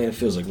back on it, man, it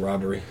feels like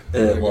robbery.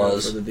 It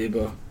was. For the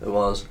Deebo. It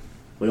was.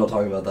 We don't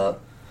talk about that.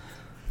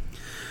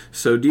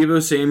 So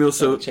Deebo Samuel,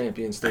 still the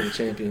champions,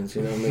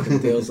 making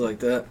deals like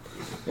that.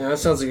 That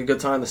sounds like a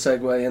good time to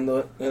segue into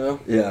it,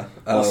 Yeah.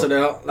 Bust it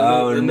out.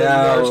 Oh, and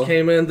no. March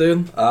came in,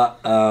 dude.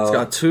 Uh-oh. It's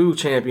got 2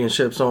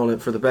 championships on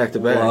it for the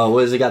back-to-back.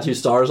 What is it, got 2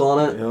 stars on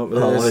it? Yep, You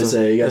gotta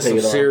take it some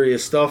off.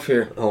 serious stuff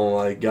here. Oh,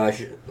 my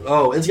gosh.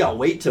 Oh, it's got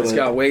weight to it. It's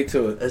got weight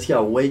to it. It's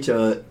got weight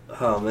to it.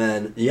 Oh,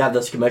 man. You have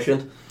this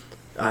commissioned?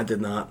 I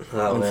did not.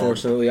 Oh,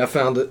 unfortunately. Man. I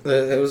found it.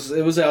 It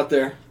was out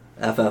there.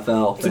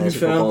 FFL, Fantasy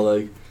Football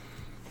League.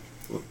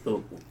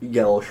 You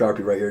got a little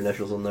Sharpie, write your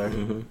initials in there.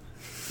 Mm-hmm.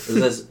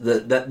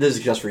 This is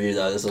just for you,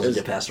 though. This doesn't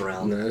get passed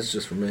around. No, it's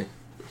just for me.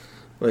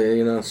 But,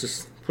 it's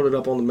just put it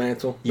up on the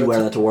mantle. You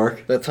wear that to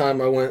work? That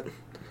time I went.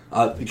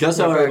 Just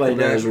so everybody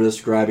knows, we're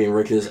describing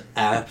Rich's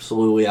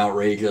absolutely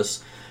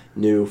outrageous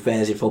new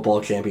fantasy football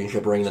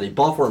championship ring that he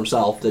bought for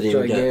himself. Didn't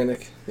even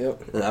Gigantic.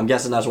 Yep. I'm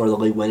guessing that's where the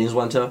league winnings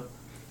went to?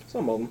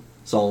 Some of them.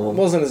 It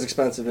wasn't as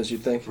expensive as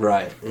you'd think.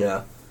 Right,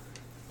 yeah.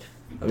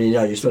 I mean,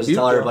 you're supposed to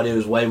tell everybody it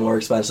was way more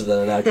expensive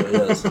than it actually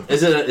is.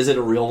 Is it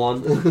a real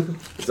one?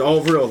 It's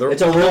all real.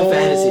 It's a real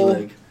fantasy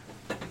league.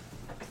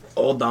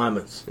 All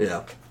diamonds.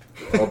 Yeah.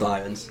 All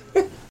diamonds.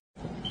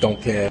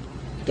 Don't care.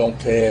 Don't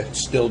care.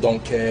 Still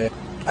don't care.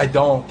 I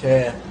don't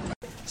care.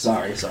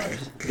 Sorry.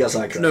 Guess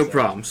I could. No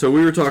problem. So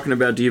we were talking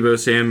about Deebo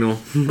Samuel.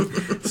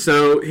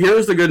 So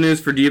here's the good news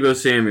for Deebo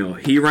Samuel.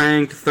 He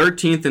ranked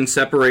 13th in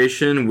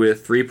separation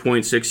with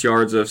 3.6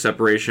 yards of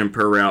separation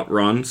per route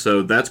run.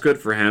 So that's good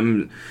for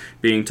him,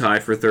 being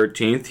tied for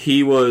 13th.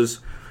 He was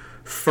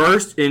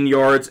first in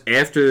yards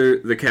after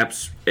the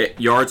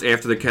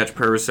catch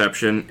per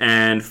reception,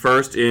 and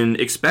first in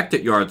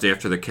expected yards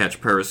after the catch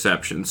per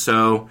reception.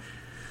 So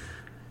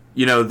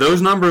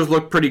those numbers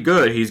look pretty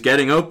good. He's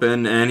getting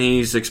open, and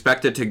he's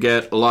expected to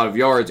get a lot of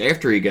yards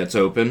after he gets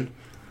open.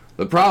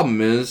 The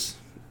problem is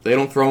they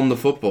don't throw him the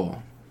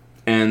football,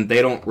 and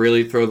they don't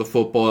really throw the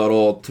football at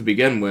all to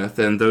begin with,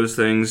 and those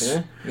things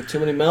got too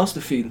many mouths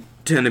to feed.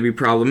 Tend to be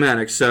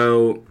problematic.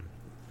 So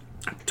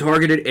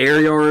targeted air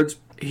yards,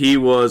 he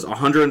was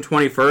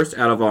 121st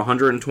out of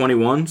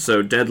 121,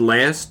 so dead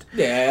last.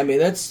 Yeah, I mean,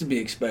 that's to be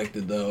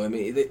expected, though. I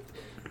mean,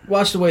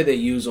 watch the way they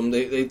use them.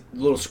 They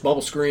little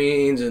bubble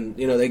screens, and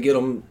they get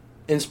them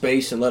in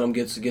space and let them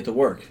get to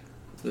work.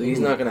 So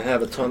he's not going to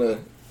have a ton of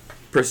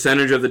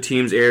percentage of the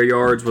team's air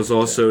yards was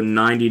also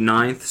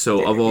 99th.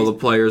 So of all the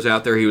players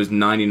out there, he was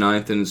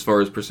 99th in as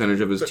far as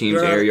percentage of his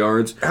team's air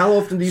yards. How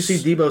often do you see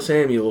Deebo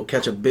Samuel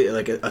catch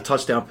a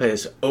touchdown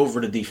pass over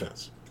the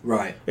defense?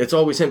 Right. It's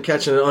always him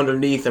catching it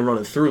underneath and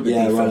running through the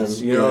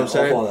defense. You know what I'm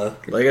saying?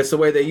 Like, it's the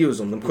way they use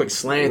them. Them quick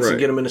slants and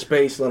get them into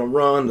space, let them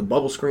run. The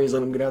bubble screens,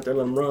 let them get out there,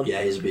 let them run.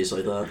 Yeah, he's a beast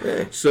like that.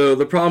 Yeah. So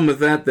the problem with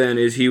that, then,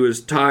 is he was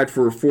tied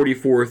for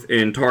 44th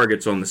in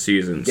targets on the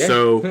season. Yeah.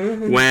 So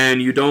when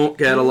you don't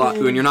get a lot,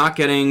 when you're not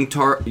getting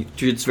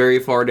targets very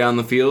far down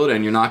the field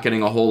and you're not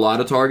getting a whole lot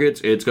of targets,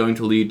 it's going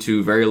to lead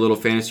to very little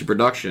fantasy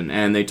production.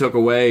 And they took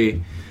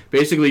away,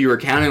 basically you were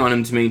counting on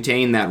him to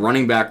maintain that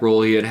running back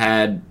role he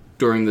had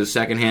during the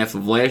second half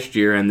of last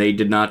year, and they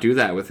did not do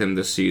that with him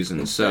this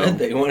season. So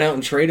they went out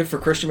and traded for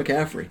Christian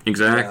McCaffrey.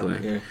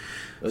 Exactly.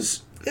 Yeah.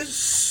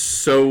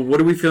 So what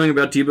are we feeling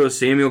about Deebo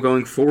Samuel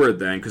going forward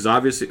then? Because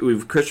obviously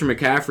with Christian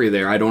McCaffrey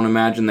there, I don't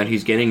imagine that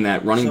he's getting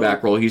that running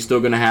back role. He's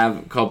still going to have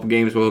a couple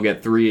games where he'll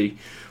get 3-4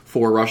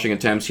 rushing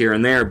attempts here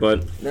and there.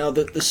 But now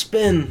the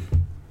spin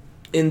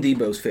in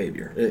Deebo's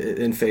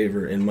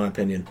favor, in my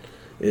opinion,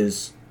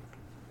 is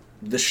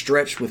the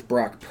stretch with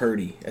Brock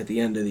Purdy at the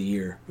end of the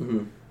year.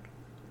 Mm-hmm.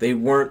 They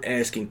weren't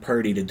asking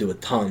Purdy to do a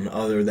ton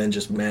other than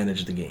just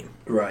manage the game.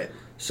 Right.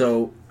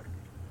 So,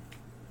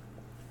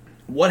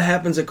 what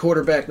happens at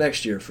quarterback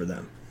next year for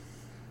them?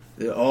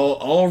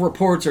 All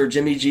reports are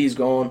Jimmy G's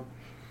gone,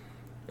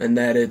 and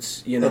that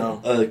it's, a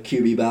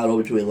QB battle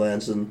between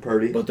Lance and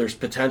Purdy. But there's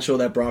potential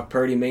that Brock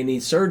Purdy may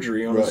need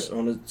surgery on his.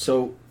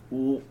 So,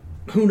 who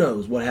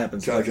knows what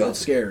happens? It's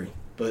scary,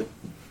 but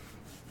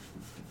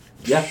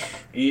yeah.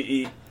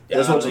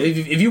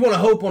 If you want to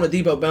hope on a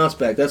Deebo bounce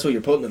back, that's what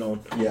you're putting it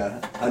on.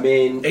 Yeah, I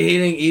mean,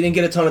 he didn't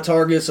get a ton of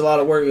targets. A lot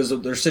of work is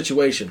their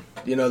situation.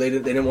 They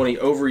didn't want to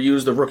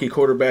overuse the rookie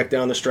quarterback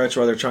down the stretch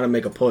while they're trying to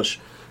make a push,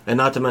 and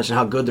not to mention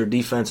how good their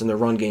defense and their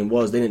run game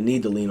was. They didn't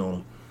need to lean on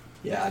him.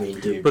 Yeah, I mean,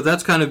 dude. But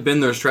that's kind of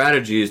been their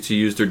strategy, is to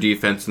use their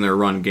defense and their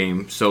run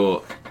game.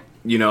 So,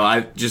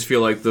 I just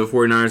feel like the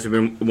 49ers have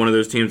been one of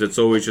those teams that's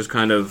always just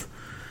kind of,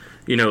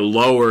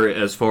 lower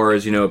as far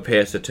as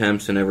pass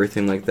attempts and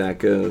everything like that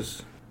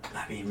goes.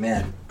 I mean,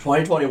 man,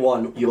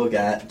 2021, you look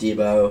at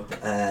Deebo,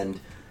 and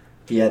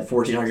he had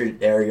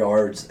 1,400 air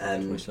yards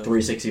and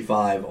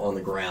 365 on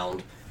the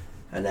ground.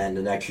 and then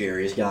the next year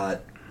he's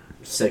got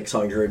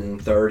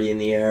 630 in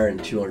the air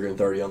and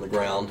 230 on the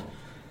ground.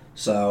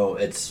 So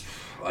it's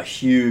a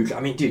huge. I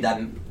mean, dude,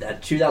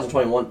 that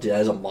 2021 dude,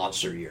 that is a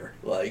monster year.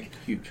 Like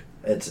Huge.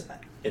 It's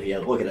if you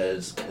look at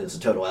it, it's a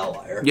total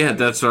outlier. Yeah,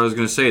 that's what I was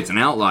going to say. It's an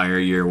outlier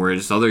year where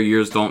just other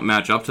years don't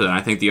match up to that.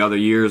 I think the other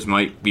years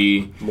might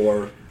be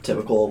more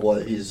typical of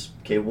what he's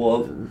capable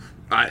of.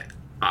 I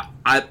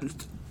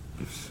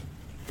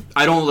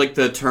don't like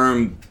the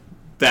term.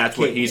 That's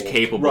what he's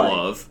capable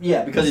of.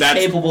 Yeah, because he's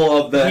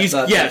capable of that.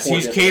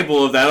 He's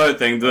capable of that other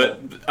thing,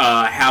 but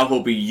how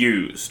he'll be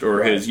used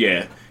or his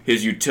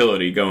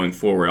utility going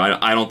forward.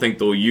 I don't think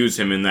they'll use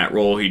him in that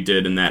role he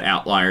did in that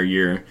outlier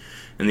year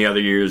and the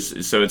other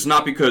years. So it's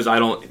not because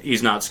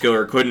he's not skilled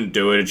or couldn't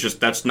do it. It's just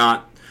that's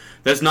not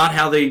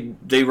how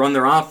they run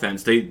their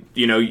offense. They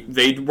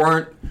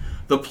weren't.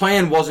 The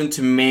plan wasn't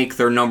to make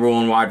their number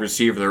one wide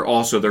receiver. They're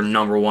also their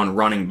number one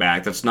running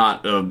back. That's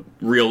not a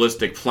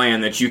realistic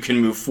plan that you can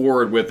move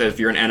forward with if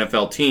you're an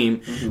NFL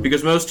team,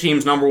 because most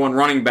teams' number one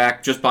running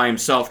back just by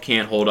himself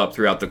can't hold up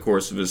throughout the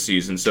course of his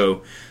season.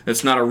 So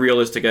that's not a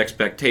realistic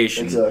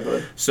expectation.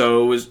 Exactly.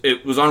 So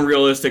it was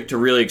unrealistic to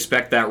really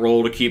expect that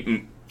role to keep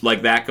him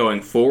like that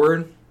going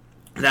forward.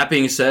 That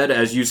being said,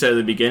 as you said at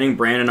the beginning,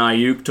 Brandon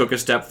Ayuk took a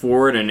step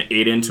forward and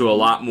ate into a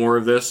lot more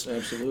of this.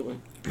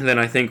 Absolutely. Than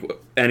I think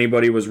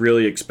anybody was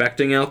really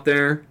expecting out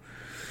there.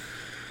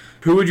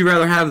 Who would you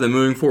rather have them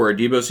moving forward,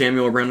 Deebo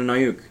Samuel or Brandon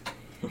Ayuk?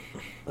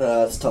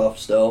 It's tough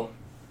still.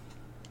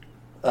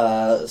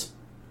 It's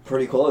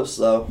pretty close,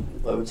 though,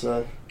 I would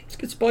say. Let's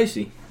get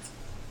spicy.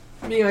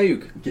 Give me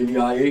Ayuk. Give you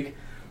Ayuk?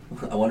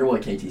 I wonder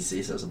what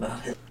KTC says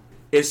about it.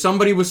 If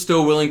somebody was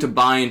still willing to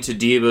buy into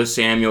Deebo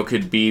Samuel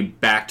could be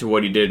back to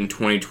what he did in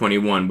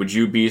 2021, would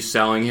you be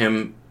selling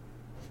him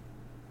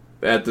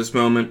at this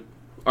moment?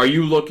 Are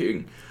you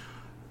looking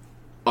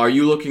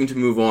to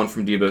move on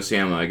from Deebo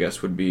Samuel, I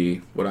guess, would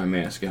be what I'm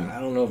asking. I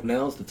don't know if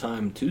now's the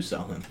time to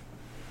sell him.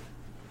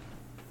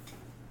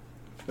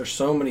 There's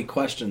so many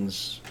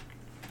questions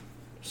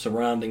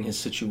surrounding his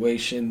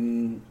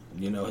situation,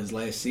 his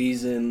last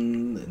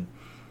season. And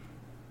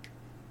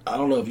I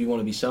don't know if you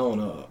want to be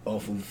selling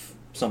off of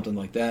something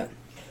like that.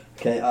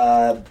 Okay,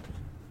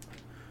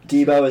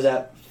 Deebo is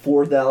at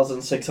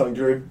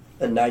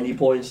 4,690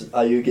 points.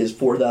 Ayuk is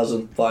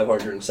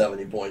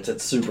 4,570 points.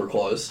 It's super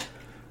close.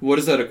 What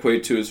does that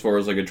equate to as far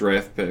as like a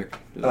draft pick?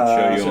 Does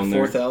it show you on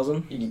there?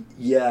 4,000?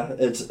 Yeah, I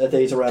think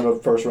it's around a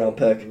first round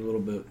pick. They're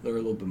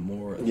a little bit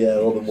more. Yeah, a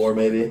little bit more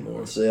maybe.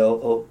 Let's see.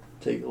 I'll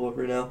take a look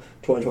right now.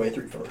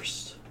 2023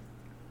 first.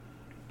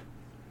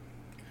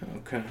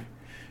 Okay.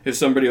 If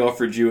somebody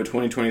offered you a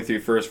 2023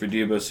 first for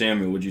Deebo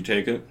Samuel, would you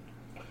take it?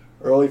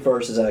 Early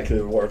first is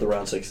actually worth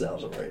around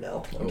 6,000 right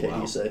now on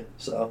KDC.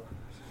 So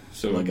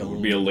like it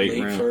would be a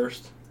late round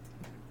first.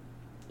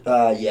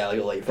 Yeah, like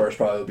a late first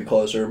probably would be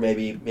closer.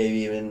 Maybe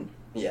even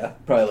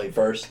probably late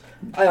first.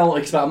 I don't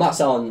expect. I'm not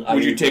selling.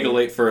 Would you take a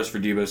late first for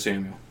Deebo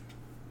Samuel?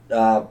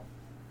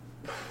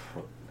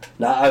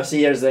 I see.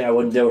 Here's the thing. I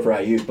wouldn't do it for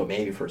Ayuk, but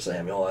maybe for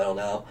Samuel. I don't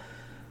know,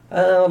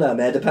 man.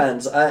 It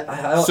depends.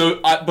 I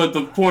don't. But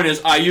the point is,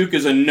 Ayuk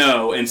is a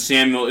no, and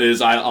Samuel is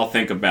I'll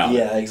think about it.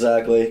 Yeah,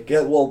 exactly.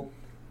 Well,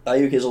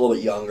 Ayuk is a little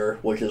bit younger,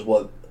 which is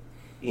what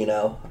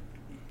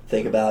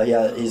think about.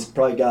 Yeah, he's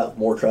probably got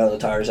more tread on the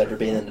tires after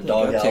being in the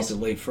doghouse. Take the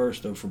late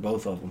first though for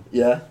both of them.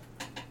 Yeah.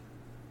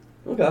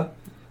 Okay.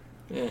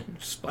 Yeah.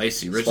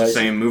 Spicy. Rich is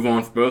saying move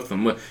on for both of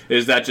them.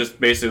 Is that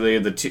just basically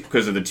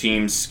because of the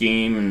team's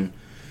scheme and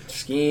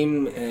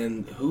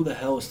who the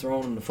hell is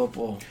throwing the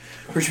football?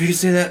 Rich, we could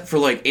say that for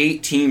like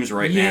 8 teams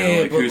right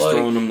now. Like who's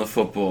throwing them the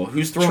football?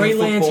 Who's throwing the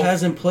football? Trey Lance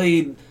hasn't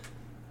played.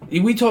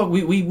 We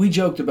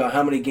joked about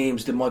how many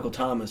games did Michael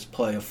Thomas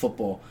play of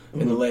football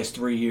in the last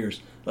 3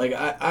 years. Like,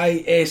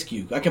 I ask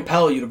you, I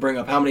compel you to bring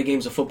up how many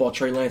games of football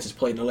Trey Lance has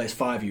played in the last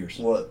 5 years.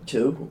 What,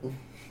 2?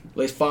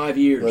 Last 5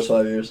 years. Last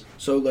 5 years.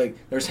 So, like,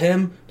 there's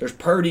him, there's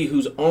Purdy,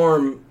 whose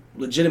arm,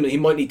 legitimately, he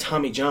might need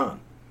Tommy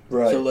John.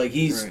 Right. So, like,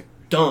 he's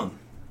done.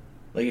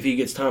 Like, if he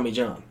gets Tommy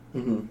John.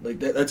 Mm-hmm. Like,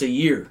 that's a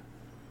year.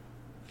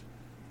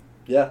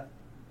 Yeah.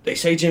 They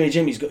say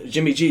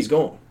Jimmy G's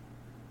gone.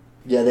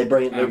 Yeah, they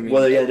bring in,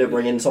 whether you end up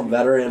bringing in some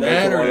veteran.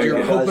 That or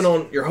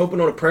you're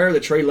hoping on a prayer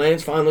that Trey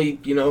Lance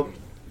finally,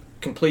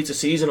 completes a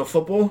season of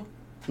football.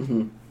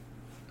 Mm-hmm.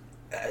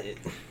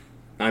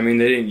 I mean,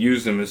 they didn't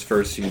use him his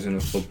first season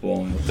of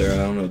football out there.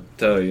 I don't know what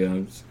to tell you.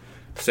 I'm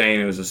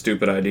saying it was a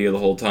stupid idea the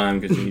whole time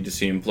because you need to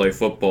see him play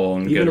football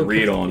and get a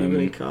read on him.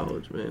 Even in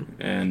college, man.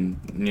 And,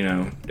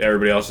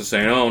 everybody else is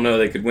saying, oh, no,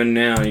 they could win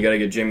now. You got to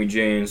get Jimmy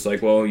G. And it's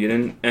like, well, you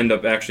didn't end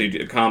up actually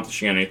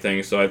accomplishing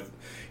anything. So,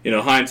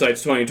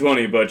 hindsight's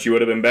 20/20, but you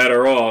would have been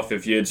better off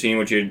if you had seen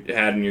what you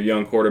had in your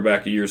young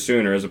quarterback a year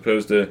sooner, as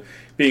opposed to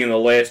being in the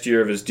last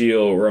year of his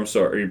deal,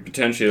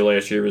 potentially the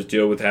last year of his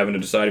deal with having to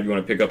decide if you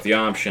want to pick up the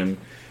option,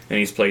 and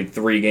he's played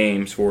 3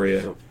 games for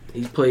you.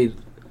 He's played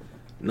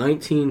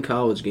 19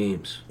 college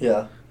games.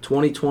 Yeah.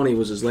 2020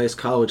 was his last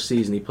college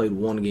season. He played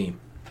 1 game.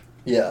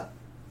 Yeah.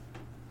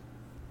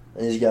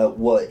 And he's got,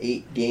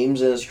 8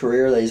 games in his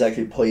career that he's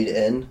actually played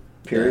in?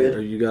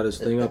 period. You got his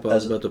thing up. I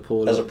was about to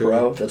pull it up. As a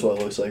pro, that's what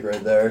it looks like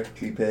right there.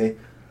 GP.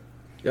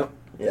 Yep.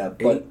 Yeah,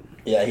 but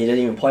he didn't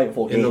even play in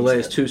full games in the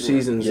last 2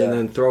 seasons, and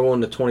then throw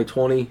on to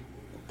 2020.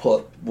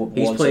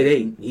 He's played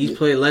 8. He's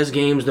played less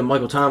games than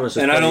Michael Thomas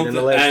has played in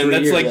the last 3 years. And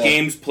that's like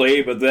games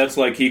played, but that's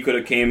like he could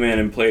have came in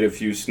and played a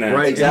few snaps.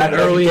 Right, exactly.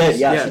 Early, he did.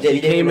 Yes, he did.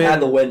 He came in, had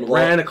the win,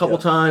 ran a couple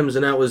times,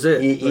 and that was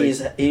it.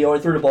 He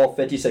only threw the ball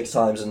 56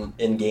 times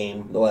in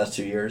game the last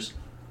 2 years.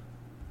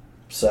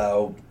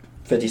 So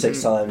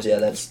 56 times,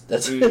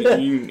 that's.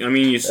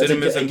 You sit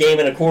him as a game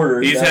and a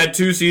quarter. He's had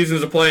 2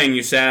 seasons of playing.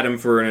 You sat him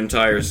for an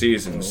entire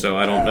season, so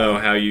I don't know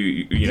how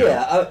you know.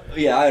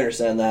 I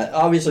understand that.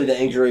 Obviously, the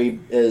injury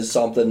is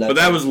something that. But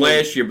that was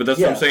last year. But that's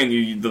what I'm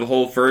saying. The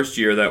whole first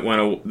year that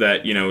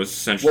was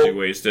essentially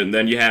wasted, and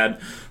then you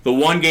had the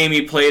one game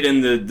he played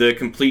in the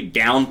complete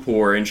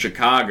downpour in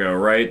Chicago,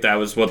 right? That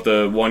was what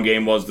the one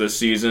game was this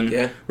season,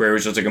 where it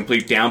was just a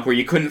complete downpour.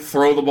 You couldn't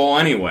throw the ball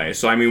anyway.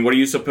 So I mean, what are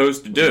you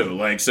supposed to do?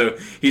 So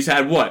he's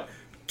had what?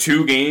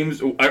 2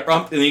 games,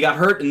 and he got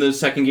hurt in the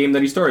second game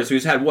that he started. So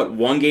he's had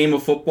 1 game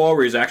of football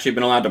where he's actually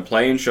been allowed to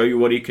play and show you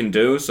what he can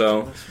do.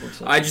 So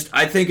I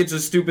think it's a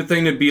stupid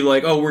thing to be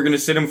like, oh, we're going to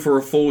sit him for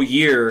a full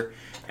year,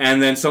 and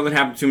then something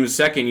happened to him in the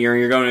second year, and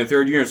you're going to the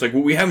third year. It's like,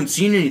 well, we haven't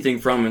seen anything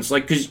from him. It's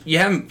like, because you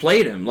haven't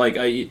played him. Like,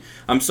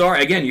 I'm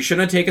sorry. Again, you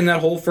shouldn't have taken that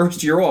whole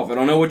first year off. I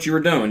don't know what you were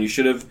doing. You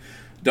should have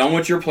done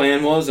what your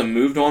plan was and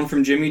moved on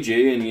from Jimmy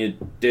G, and you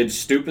did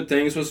stupid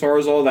things as far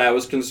as all that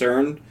was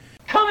concerned.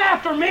 Come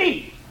after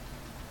me!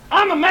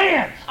 I'm a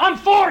man! I'm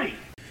 40!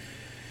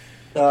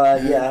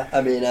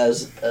 I mean,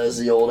 as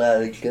the old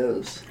adage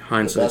goes,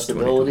 hindsight's the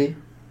best ability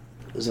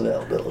is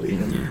availability.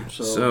 Yeah.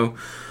 So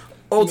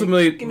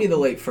ultimately... Give me the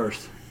late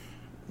first.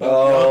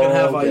 Oh, Y'all can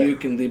have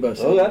Ayuk and Debo.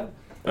 Okay.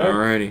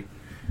 Alrighty.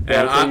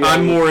 And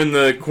I'm more in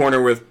the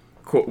corner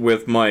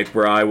with Mike,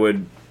 where I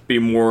would be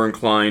more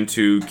inclined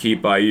to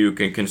keep Ayuk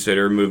and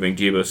consider moving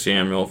Debo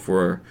Samuel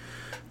for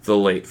the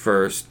late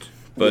first.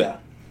 But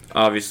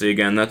obviously,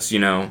 again, that's,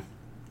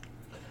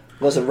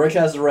 Listen, Rick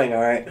has the ring,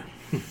 all right?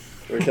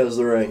 Rick has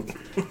the ring.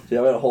 See,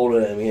 I'm going to hold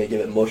it in. We got to give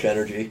it mush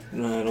energy.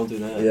 No, don't do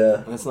that.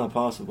 Yeah. That's not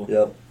possible.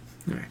 Yep.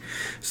 All right.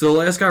 So the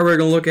last guy we're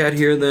going to look at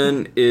here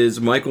then is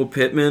Michael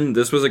Pittman.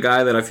 This was a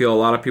guy that I feel a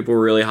lot of people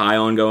were really high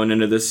on going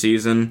into this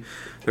season.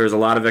 There was a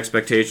lot of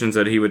expectations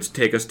that he would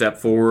take a step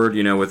forward,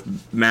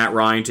 with Matt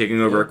Ryan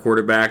taking over at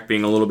quarterback,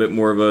 being a little bit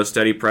more of a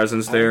steady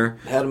presence there.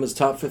 I had him as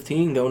top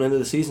 15 going into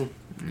the season.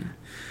 Yeah.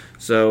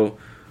 So,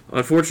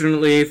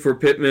 unfortunately for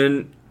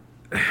Pittman,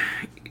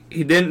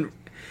 he didn't.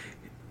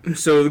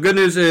 So the good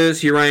news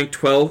is he ranked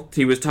 12th.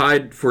 He was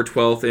tied for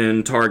 12th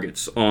in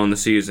targets on the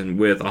season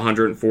with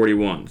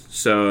 141.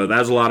 So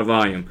that's a lot of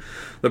volume.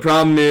 The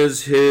problem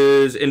is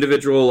his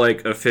individual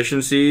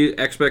efficiency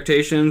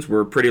expectations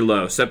were pretty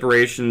low.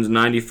 Separations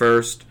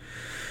 91st,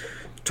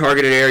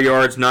 targeted air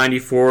yards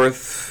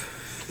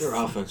 94th. Their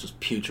offense was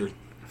putrid.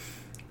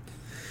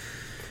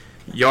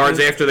 Yards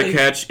after the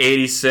catch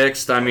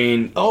 86th. I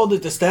mean, all the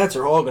stats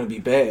are all going to be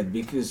bad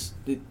because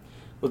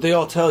what they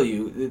all tell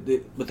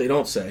you, but they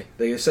don't say.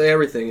 They say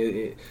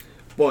everything.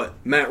 But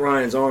Matt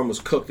Ryan's arm was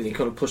cooked and he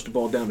couldn't push the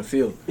ball down the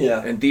field.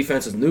 Yeah. And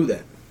defenses knew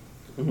that.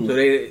 Mm-hmm. So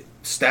they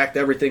stacked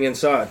everything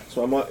inside.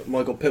 So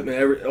Michael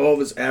Pittman, all of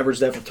his average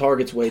depth of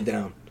targets way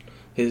down.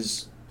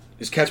 His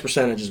catch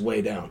percentage is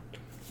way down.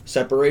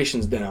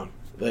 Separations down.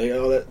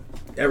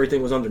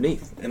 Everything was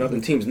underneath, and other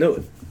teams knew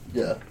it.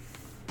 Yeah.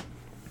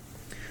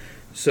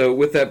 So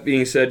with that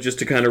being said, just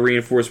to kind of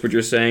reinforce what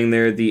you're saying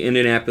there, the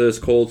Indianapolis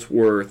Colts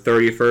were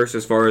 31st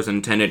as far as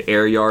intended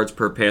air yards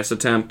per pass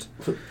attempt.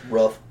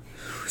 Rough.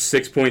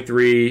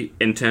 6.3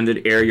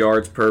 intended air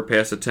yards per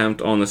pass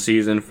attempt on the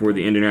season for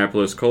the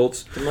Indianapolis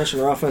Colts. To mention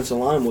their offensive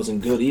line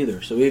wasn't good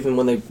either. So even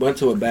when they went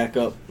to a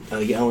backup,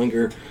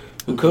 Ellinger,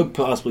 who could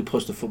possibly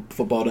push the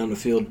football down the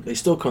field, they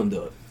still couldn't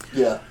do it.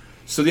 Yeah.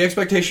 So the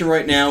expectation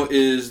right now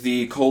is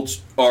the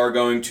Colts are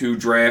going to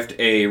draft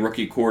a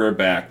rookie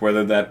quarterback,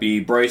 whether that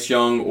be Bryce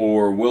Young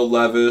or Will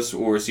Levis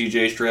or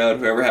C.J. Stroud,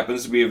 whoever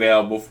happens to be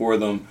available for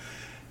them.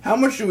 How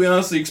much do we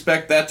honestly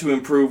expect that to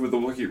improve with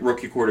the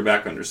rookie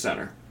quarterback under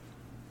center?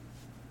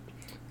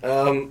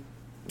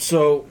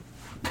 So,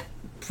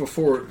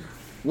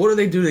 what do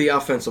they do to the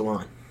offensive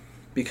line?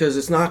 Because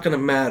it's not going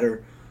to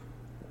matter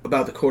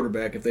about the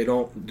quarterback if they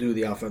don't do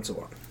the offensive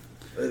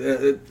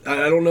line.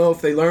 I don't know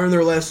if they learned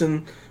their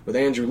lesson with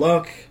Andrew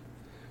Luck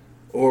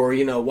or,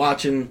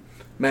 watching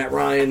Matt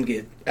Ryan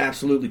get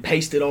absolutely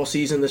pasted all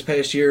season this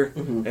past year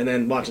and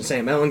then watching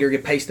Sam Ellinger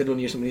get pasted when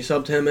you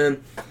subbed him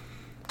in.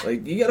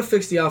 You got to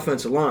fix the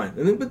offensive line.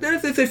 But then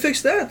if they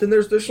fix that, then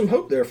there's some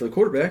hope there for the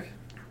quarterback.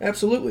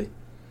 Absolutely.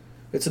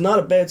 It's not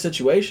a bad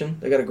situation.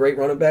 They got a great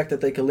running back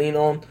that they can lean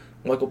on.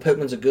 Michael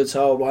Pittman's a good,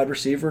 solid wide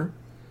receiver.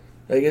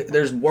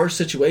 There's worse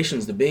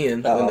situations to be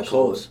in than the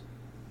Colts.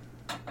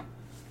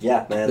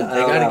 Yeah, man. They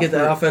got to get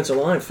that offensive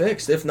line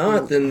fixed. If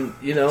not, then,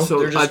 so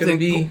they're just going to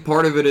be...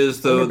 part of it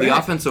is, though, the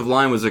offensive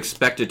line was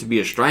expected to be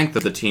a strength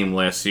of the team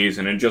last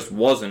season. It just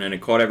wasn't, and it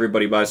caught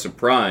everybody by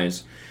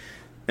surprise.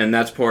 And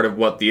that's part of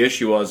what the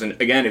issue was. And,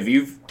 again,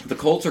 the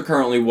Colts are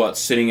currently,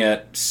 sitting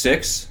at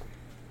 6?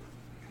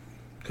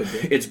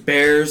 Could be. It's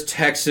Bears,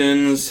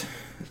 Texans.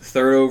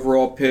 Third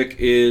overall pick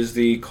is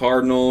the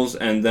Cardinals,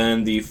 and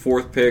then the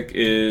fourth pick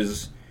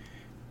is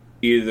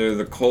either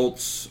the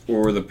Colts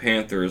or the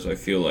Panthers, I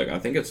feel like. I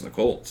think it's the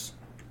Colts.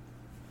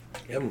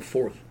 You have them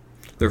fourth.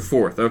 They're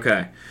fourth,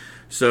 okay.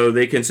 So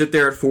they can sit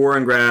there at 4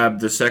 and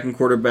grab the second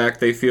quarterback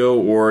they feel,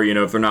 or,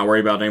 if they're not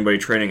worried about anybody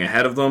trading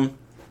ahead of them.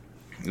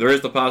 There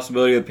is the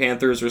possibility the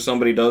Panthers or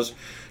somebody does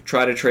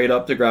try to trade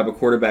up to grab a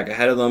quarterback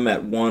ahead of them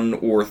at 1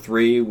 or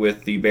 3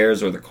 with the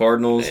Bears or the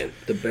Cardinals. Man,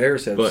 the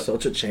Bears have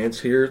such a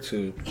chance here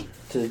to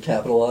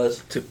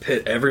capitalize, to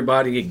pit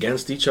everybody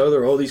against each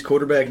other. All these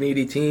quarterback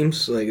needy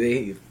teams, like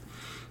they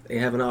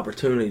have an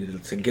opportunity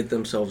to get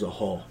themselves a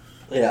haul.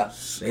 Yeah,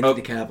 they need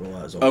to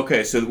capitalize on.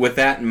 Okay, so with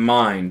that in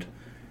mind,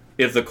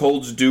 if the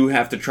Colts do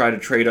have to try to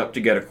trade up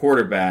to get a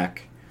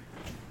quarterback,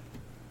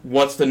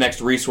 what's the next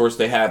resource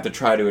they have to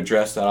try to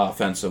address that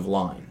offensive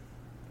line?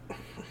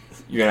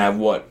 You're going to have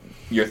what?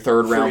 Your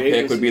third round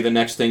pick would be the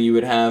next thing you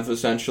would have,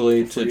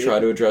 essentially, to try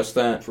to address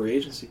that? Free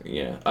agency.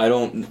 Yeah,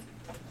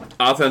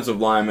 offensive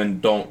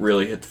linemen don't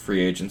really hit the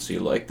free agency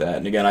like that.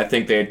 And again, I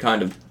think they had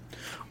kind of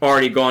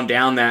already gone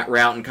down that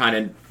route, and kind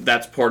of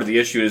that's part of the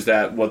issue is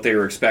that what they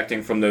were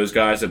expecting from those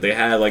guys that they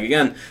had. Like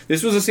again,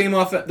 this was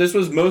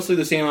mostly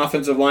the same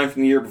offensive line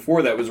from the year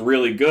before that was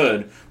really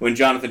good when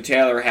Jonathan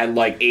Taylor had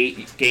like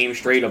 8 games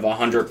straight of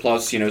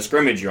 100+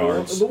 scrimmage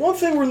yards. The one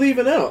thing we're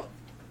leaving out,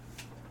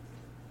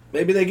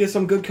 maybe they get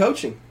some good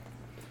coaching.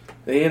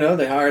 They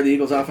hire the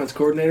Eagles offense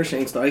coordinator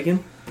Shane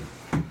Steichen.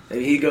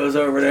 Maybe he goes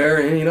over there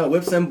and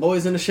whips them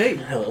boys into shape.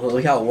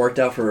 Look how it worked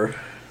out for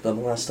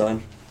them last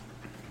time.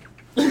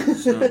 And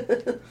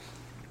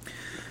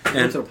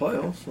to the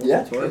playoffs.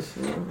 Yeah. Twice.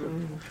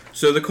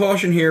 So the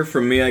caution here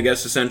from me, I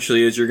guess,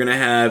 essentially is you're going to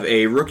have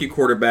a rookie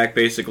quarterback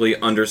basically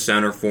under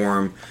center for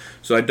him.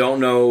 So I don't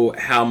know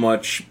how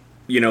much,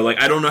 I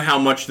don't know how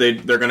much they're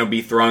going to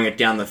be throwing it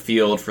down the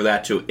field for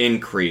that to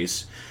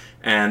increase.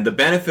 And the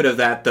benefit of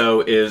that,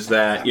 though, is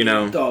that,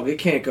 Dog, it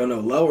can't go no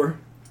lower.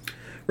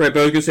 Right,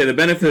 but I was going to say the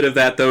benefit of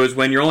that, though, is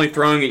when you're only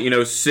throwing it,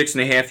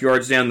 6.5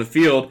 yards down the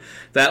field,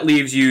 that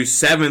leaves you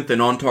 7th in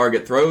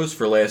on-target throws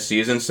for last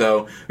season.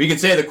 So we can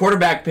say the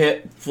quarterback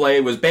play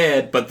was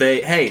bad, but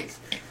they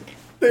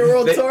were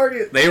on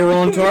target. They were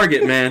on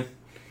target, man.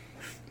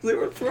 They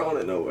were throwing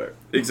it nowhere.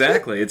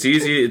 Exactly. It's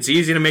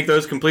easy to make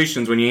those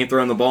completions when you ain't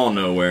throwing the ball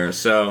nowhere.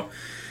 So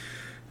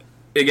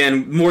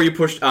again, the more you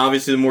push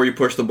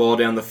the ball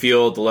down the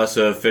field, the less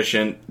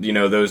efficient,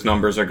 those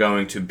numbers are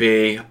going to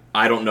be.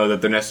 I don't know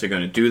that they're necessarily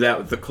going to do that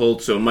with the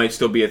Colts, so it might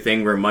still be a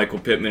thing where Michael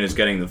Pittman is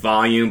getting the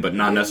volume, but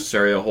not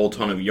necessarily a whole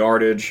ton of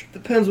yardage.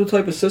 Depends what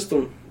type of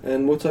system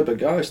and what type of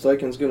guy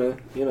Steichen's going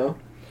to,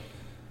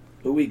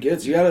 who he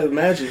gets. You got to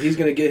imagine he's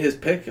going to get his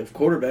pick of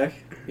quarterback.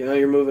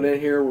 You're moving in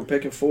here, we're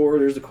picking 4,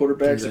 there's the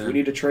quarterbacks. Exactly. If we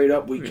need to trade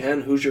up, we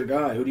can. Who's your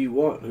guy? Who do you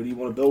want? Who do you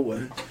want to build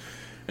with?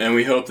 And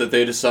we hope that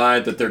they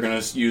decide that they're going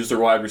to use their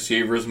wide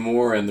receivers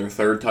more and their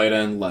third tight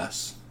end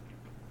less.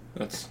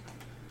 That's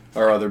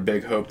our other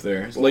big hope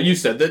there. Like you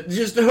said,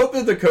 just hope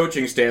that the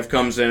coaching staff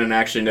comes in and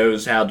actually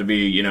knows how to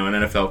be, an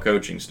NFL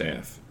coaching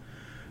staff,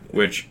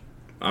 which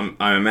I'm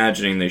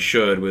imagining they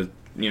should with,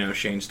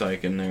 Shane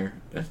Steichen there.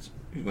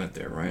 We went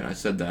there, right? I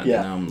said that.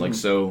 Yeah. And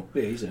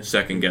I'm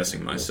second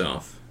guessing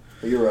myself.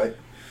 You're right.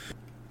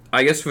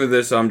 I guess for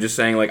this, I'm just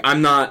saying,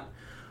 I'm not.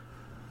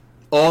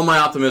 All my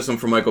optimism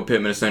for Michael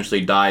Pittman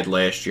essentially died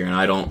last year, and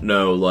I don't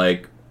know,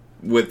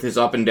 with his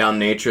up and down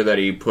nature that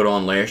he put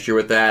on last year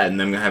with that, and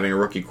then having a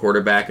rookie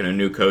quarterback and a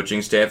new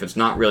coaching staff, it's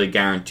not really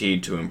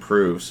guaranteed to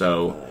improve.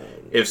 So,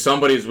 if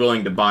somebody's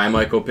willing to buy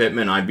Michael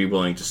Pittman, I'd be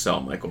willing to sell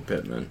Michael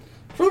Pittman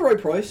for the right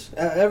price.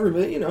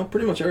 Everybody,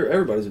 pretty much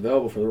everybody's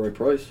available for the right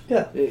price.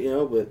 Yeah,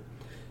 but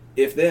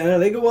if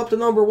they go up to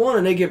number 1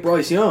 and they get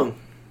Bryce Young,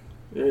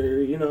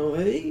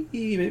 hey,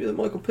 maybe the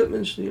Michael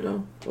Pittman,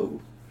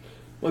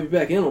 might be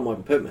back in on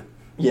Michael Pittman.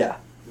 Yeah,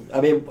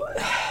 I mean,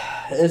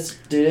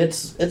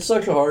 it's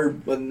such a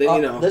hard. But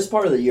this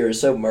part of the year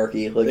is so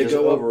murky.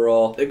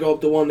 Overall, they go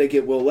up to 1, they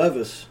get Will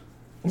Levis.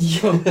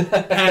 That's your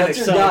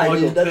guy,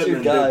 dude. That's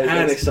your guy.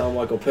 Panics on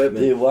Michael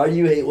Pittman. Dude, why do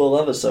you hate Will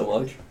Levis so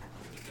much?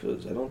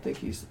 Because I don't think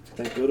he's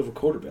that good of a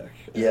quarterback.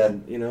 Yeah,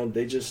 and,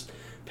 they just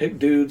pick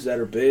dudes that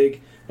are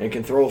big and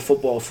can throw a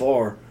football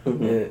far,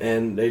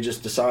 and they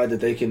just decide that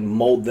they can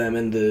mold them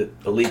into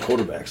elite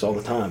quarterbacks all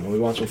the time. And we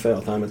watch them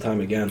fail time and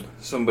time again.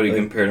 Somebody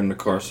compared him to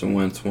Carson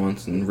Wentz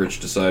once, and Rich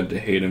decided to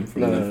hate him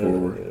from that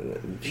forward.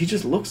 He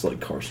just looks like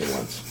Carson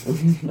Wentz.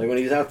 When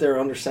he's out there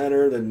under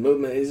center, the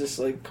movement, he's just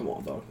like, come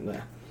on, dog. Nah.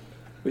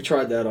 We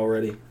tried that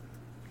already.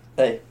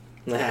 Hey.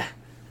 Nah.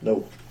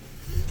 No.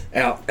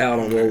 Out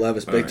on Will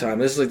Levis big time.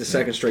 This is the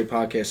second straight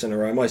podcast in a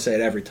row. I might say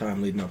it every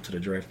time leading up to the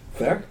draft.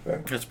 Fair.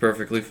 That's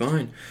perfectly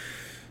fine.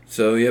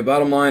 So, yeah,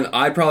 bottom line,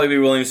 I'd probably be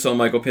willing to sell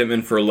Michael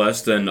Pittman for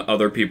less than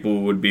other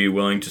people would be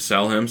willing to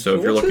sell him. So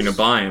if you're looking to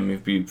buy him,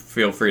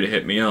 feel free to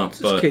hit me up.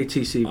 But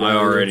KTC. I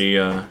already...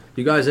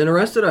 you guys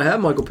interested? I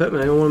have Michael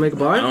Pittman. Anyone want to make a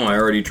buy? No, I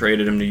already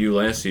traded him to you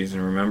last season,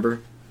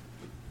 remember?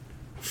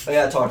 I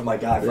gotta talk to my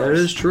guy first. That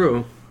is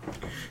true.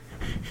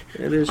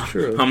 It is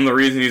true. I'm the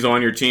reason he's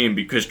on your team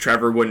because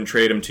Trevor wouldn't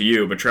trade him to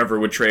you, but Trevor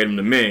would trade him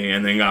to me,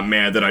 and then got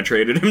mad that I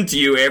traded him to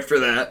you after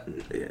that.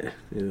 Yeah,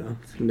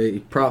 he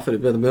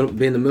profited by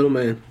being the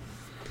middleman.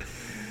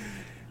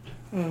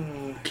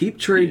 Keep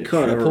trade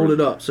cut. I pulled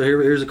it up. So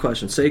here's a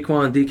question.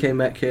 Saquon, DK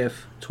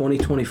Metcalf,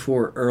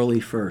 2024 early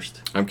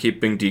first. I'm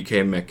keeping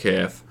DK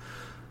Metcalf.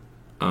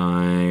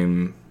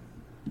 I'm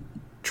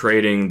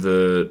trading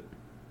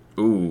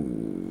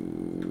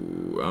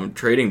I'm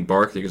trading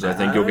Barkley because I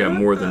think you'll get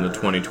more than the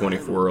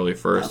 2024 early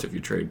first if you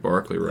trade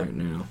Barkley right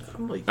now.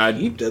 I'm like,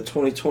 keep that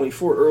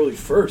 2024 early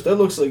first. That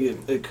looks like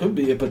it could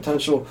be a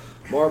potential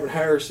Marvin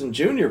Harrison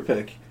Jr.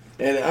 pick.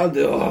 And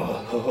you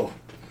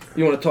want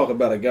to talk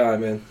about a guy,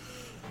 man.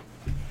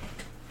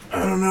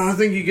 I don't know. I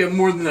think you get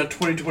more than that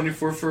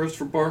 2024 first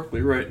for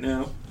Barkley right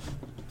now.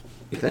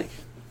 You think?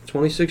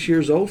 26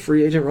 years old,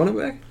 free agent running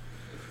back?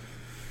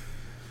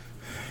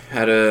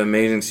 Had an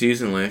amazing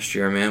season last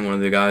year, man. One of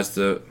the guys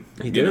that...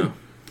 He did.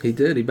 He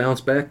did. He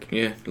bounced back.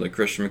 Yeah, like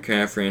Christian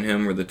McCaffrey and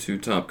him were the two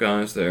top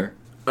guys there.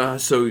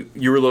 So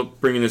you were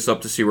bringing this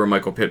up to see where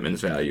Michael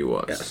Pittman's value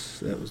was. Yes,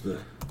 that was the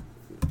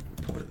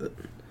point of it.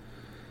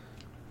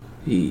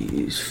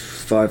 He's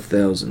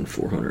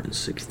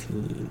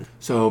 5,416.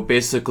 So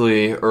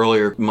basically,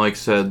 earlier Mike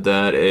said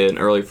that an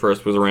early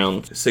first was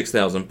around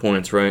 6,000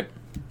 points, right?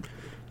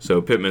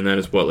 So Pittman, that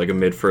is what, like a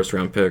mid-first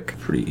round pick?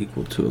 Pretty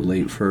equal to a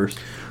late first.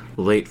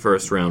 Late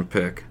first round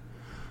pick.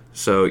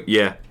 So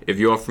yeah, if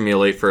you offer me a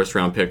late first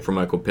round pick for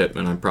Michael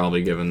Pittman, I'm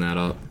probably giving that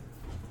up.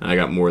 I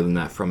got more than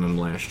that from him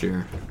last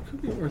year.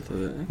 Could be worth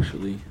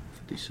actually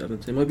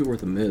 57. It might be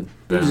worth a mid.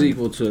 It was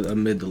equal to a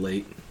mid to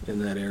late in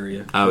that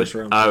area. I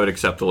would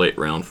accept a late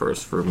round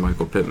first for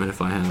Michael Pittman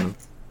if I had him.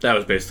 That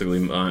was basically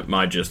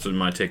my gist and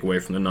my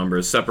takeaway from the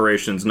numbers.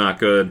 Separation's not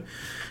good.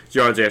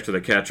 Yards after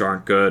the catch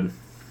aren't good.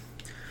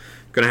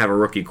 Gonna have a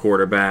rookie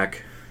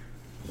quarterback.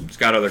 He's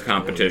got other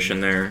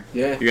competition there.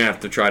 Yeah. You're gonna have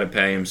to try to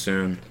pay him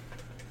soon.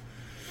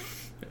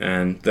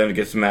 And then it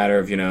gets a matter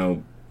of,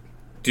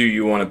 do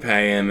you want to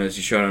pay him? Is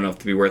he shown enough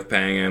to be worth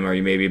paying him? Are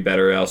you maybe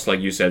better else,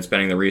 like you said,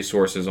 spending the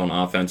resources on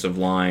offensive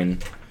line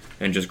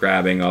and just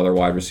grabbing other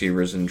wide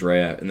receivers in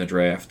the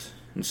draft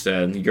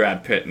instead? You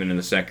grab Pittman in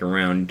the second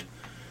round.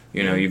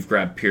 You've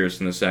grabbed Pierce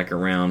in the second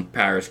round.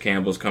 Paris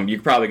Campbell's come. You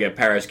could probably get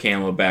Paris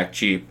Campbell back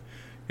cheap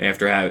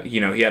after he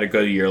had a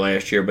good year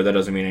last year, but that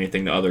doesn't mean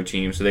anything to other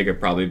teams, so they could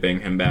probably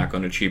bring him back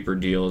on a cheaper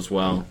deal as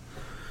well.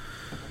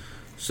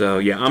 So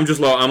yeah, I'm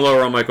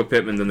lower on Michael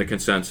Pittman than the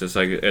consensus.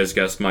 I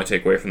guess my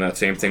takeaway from that.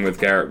 Same thing with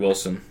Garrett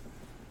Wilson,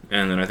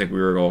 and then I think we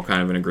were all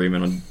kind of in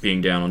agreement on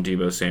being down on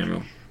Deebo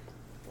Samuel.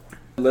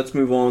 Let's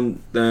move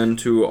on then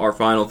to our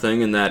final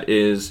thing, and that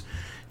is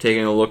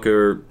taking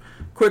a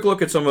quick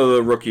look at some of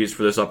the rookies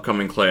for this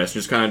upcoming class.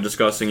 Just kind of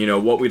discussing,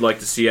 what we'd like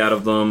to see out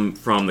of them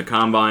from the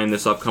Combine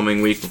this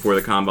upcoming week before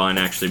the Combine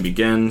actually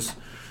begins.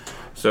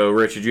 So,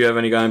 Rich, did you have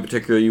any guy in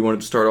particular you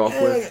wanted to start off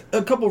with?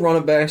 A couple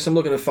running backs. I'm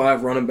looking at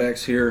 5 running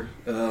backs here.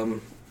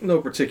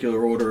 No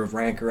particular order of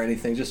rank or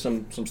anything. Just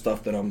some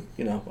stuff that I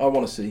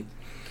want to see.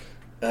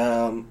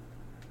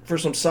 For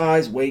some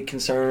size, weight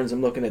concerns,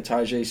 I'm looking at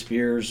Tyjae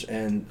Spears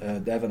and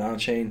Devin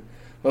Achane.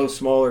 Both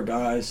smaller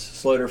guys,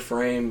 slighter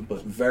frame,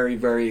 but very,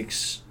 very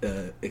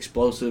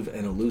explosive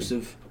and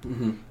elusive.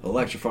 Mm-hmm.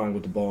 Electrifying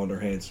with the ball in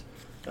their hands.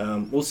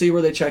 We'll see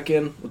where they check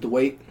in with the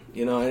weight.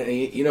 You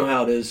know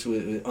how it is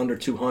with under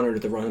 200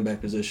 at the running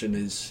back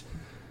position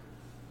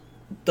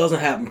doesn't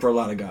happen for a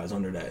lot of guys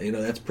under that.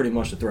 That's pretty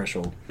much the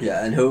threshold.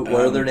 Yeah, and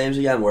what are their names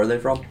again? Where are they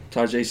from?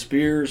 Tyjae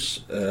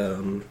Spears,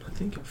 I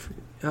think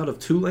out of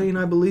Tulane,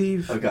 I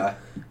believe. Okay.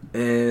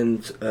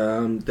 And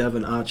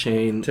Devin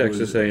Achane,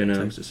 Texas A&M.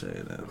 Texas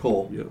A&M.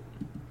 Cool. Yep.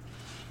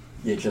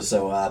 Yeah, just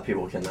so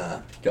people can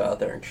go out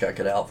there and check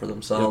it out for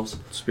themselves.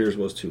 Yep. Spears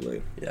was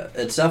Tulane. Yeah,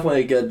 it's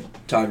definitely a good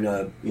time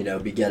to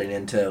be getting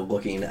into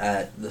looking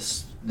at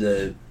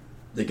the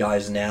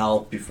guys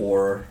now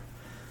before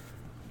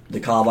the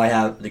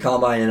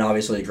combine and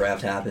obviously the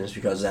draft happens,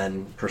 because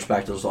then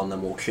perspectives on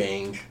them will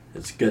change.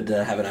 It's good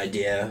to have an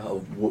idea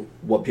of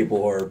what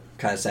people are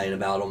kind of saying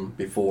about them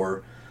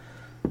before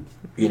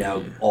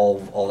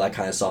all that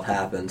kind of stuff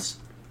happens.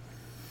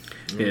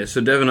 Yeah,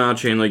 so Devin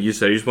Achane, like you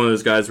said, he's one of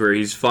those guys where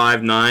he's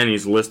 5'9",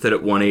 he's listed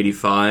at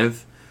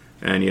 185,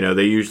 and,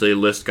 they usually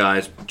list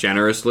guys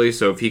generously,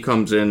 so if he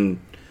comes in,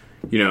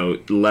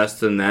 less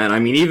than that, I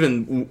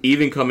mean,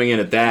 even coming in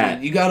at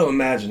that... You got to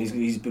imagine,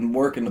 he's been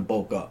working to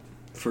bulk up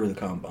for the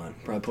Combine,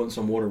 probably putting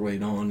some water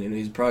weight on, and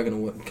he's probably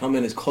going to come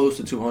in as close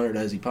to 200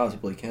 as he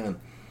possibly can.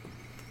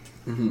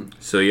 Mm-hmm.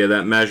 So yeah,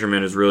 that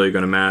measurement is really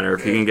going to matter.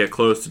 If he can get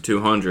close to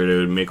 200, it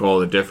would make all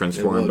the difference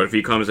for him. But if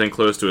he comes in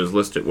close to his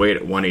listed weight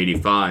at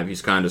 185,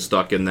 he's kind of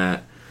stuck in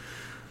that.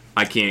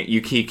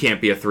 He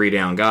can't be a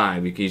 3-down guy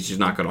because he's just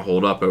not going to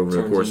hold up over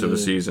the course of the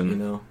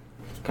season.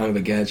 Kind of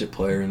a gadget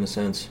player in a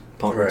sense.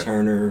 Punt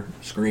returner,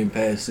 screen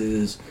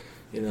passes.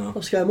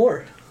 Oh, Sky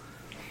Moore.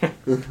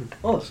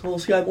 Little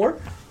Sky Moore.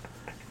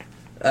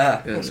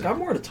 Sky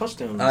Moore had a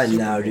touchdown. I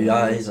know, dude.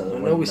 I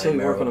know we said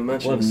we weren't going to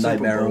mention a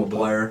nightmare of a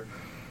player.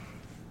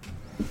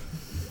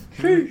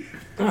 All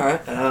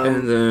right.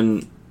 And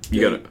then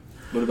You got it.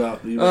 What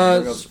about you?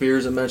 Bring up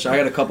Spears and mention. I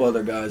got a couple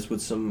other guys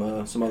with some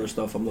other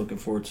stuff I'm looking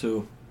for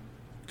too.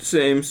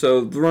 Same.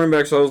 So the running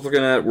backs I was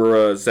looking at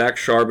were Zach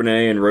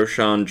Charbonnet and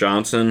Roschon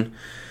Johnson.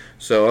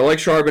 So I like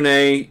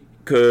Charbonnet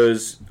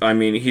because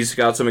he's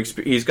got some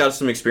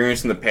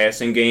experience in the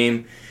passing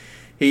game.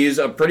 He's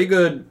a pretty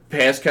good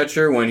pass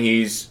catcher when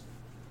he's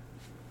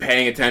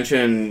paying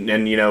attention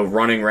and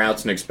running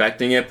routes and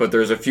expecting it. But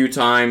there's a few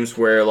times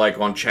where like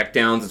on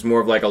checkdowns, it's more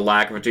of like a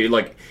lack of it.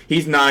 Like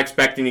he's not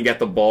expecting to get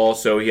the ball,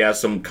 so he has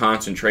some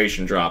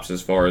concentration drops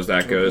as far as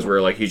that goes.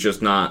 Where like he's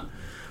just not,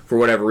 for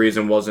whatever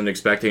reason, wasn't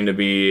expecting to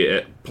be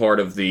a part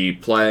of the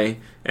play,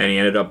 and he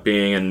ended up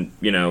being, and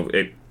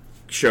it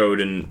showed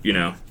in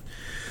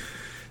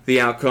the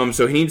outcome.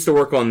 So he needs to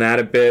work on that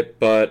a bit.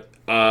 But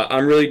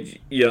I'm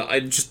really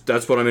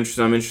that's what I'm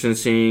interested in. I'm interested in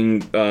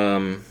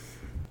seeing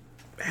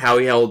how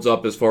he holds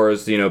up as far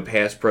as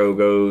pass pro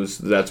goes.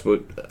 That's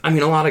what a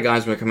lot of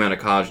guys when they come out of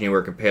college and you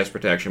work in pass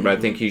protection, but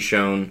I think he's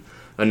shown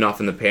enough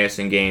in the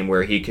passing game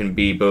where he can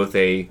be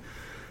a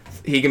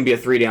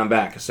 3-down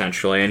back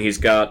essentially, and he's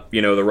got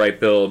the right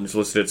build. He's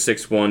listed at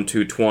 6'1",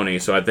 220.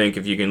 So I think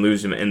if you can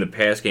lose him in the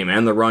pass game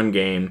and the run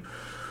game,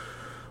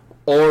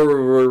 all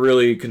we're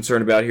really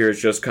concerned about here is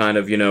just kind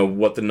of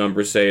what the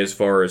numbers say as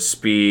far as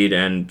speed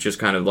and just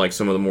kind of like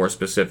some of the more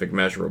specific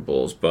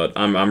measurables. But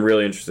I'm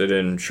really interested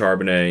in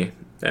Charbonnet,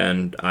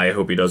 and I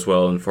hope he does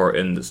well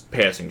in this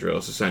passing drill.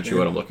 Is essentially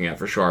what I'm looking at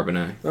for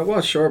Charbonnet. I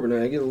watch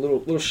Charbonnet. I get a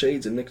little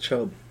shades of Nick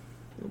Chubb.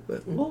 A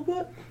little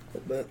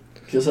bit.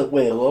 Just a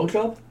little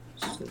Chubb?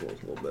 Just a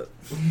little bit.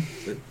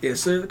 Yeah,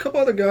 so a couple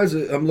other guys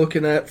that I'm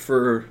looking at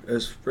for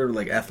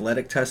like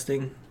athletic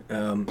testing.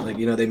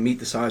 They meet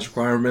the size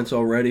requirements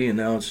already, and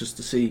now it's just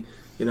to see,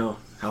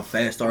 how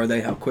fast are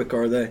they, how quick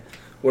are they,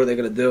 what are they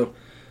going to do.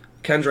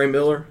 Kendre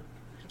Miller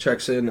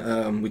checks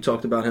in. We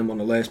talked about him on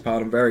the last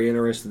pod. I'm very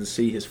interested to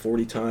see his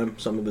 40 time,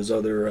 some of his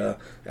other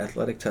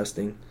athletic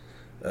testing.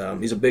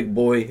 He's a big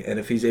boy, and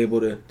if he's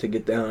able to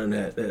get down in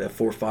that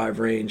 4.5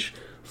 range,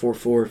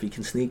 4.4, if he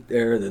can sneak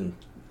there, then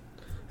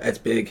that's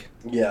big.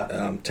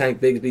 Yeah. Tank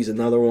Bigsby's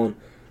another one.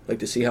 Like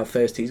to see how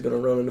fast he's going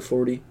to run in the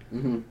 40.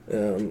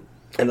 Mm-hmm.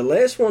 And the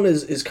last one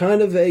is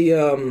kind of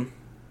a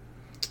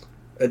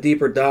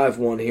deeper dive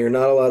one here.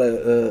 Not a lot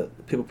of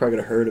people probably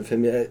going to heard of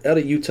him. Out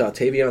of Utah,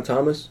 Tavion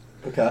Thomas.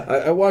 Okay.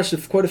 I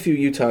watched quite a few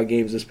Utah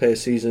games this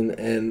past season,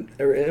 and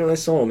when I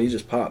saw him, he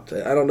just popped.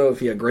 I don't know if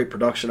he had great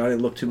production. I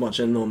didn't look too much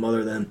into him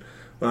other than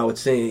when I would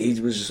say he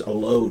was just a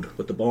load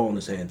with the ball in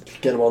his hand.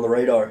 Get him on the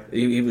radar.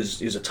 He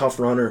was a tough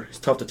runner. He's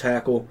tough to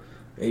tackle.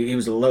 He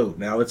was a load.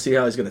 Now let's see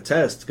how he's going to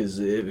test, because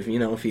if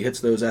he hits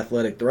those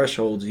athletic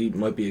thresholds, he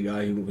might be a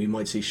guy who we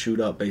might see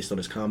shoot up based on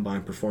his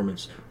combine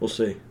performance. We'll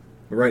see.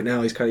 But right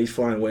now he's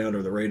flying way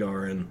under the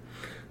radar, and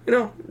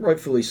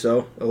rightfully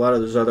so. A lot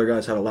of those other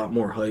guys had a lot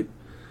more hype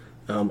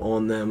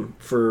on them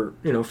for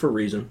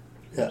reason.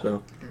 Yeah.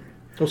 So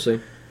we'll see.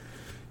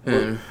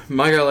 And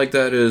my guy like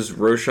that is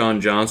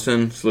Roschon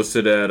Johnson. It's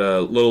listed at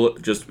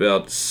just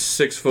about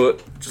 6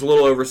 foot, just a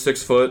little over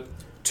 6 foot.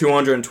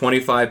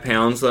 225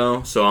 pounds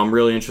though, so I'm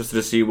really interested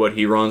to see what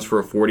he runs for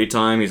a 40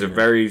 time. He's a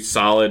very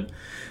solid,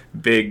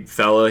 big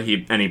fella. He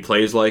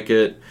plays like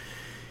it.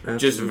 Absolutely.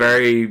 Just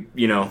very,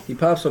 He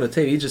pops on the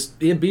tape.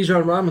 He had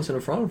Bijan Robinson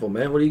in front of him,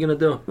 man. What are you gonna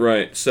do?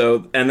 Right.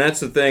 So, and that's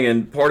the thing,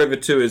 and part of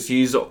it too is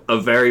he's a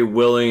very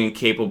willing and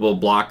capable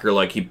blocker.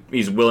 Like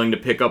he's willing to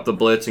pick up the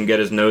blitz and get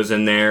his nose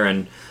in there,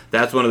 and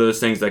that's one of those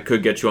things that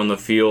could get you on the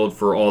field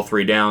for all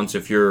 3 downs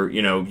if you're,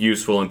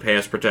 useful in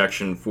pass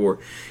protection.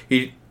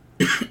 He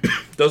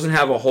doesn't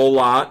have a whole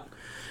lot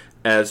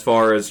as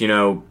far as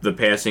the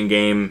passing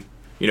game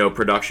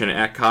production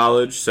at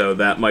college, so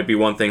that might be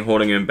one thing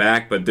holding him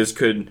back. But this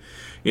could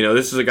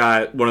this is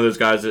one of those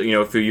guys that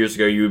a few years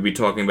ago you would be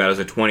talking about as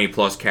a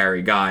 20+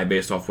 carry guy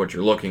based off what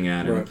you're looking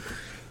at. Right. And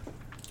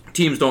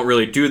teams don't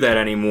really do that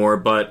anymore,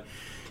 but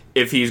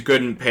if he's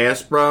good in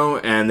pass pro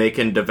and they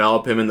can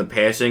develop him in the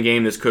passing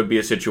game, this could be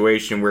a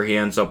situation where he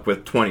ends up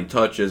with 20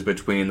 touches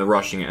between the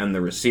rushing and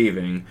the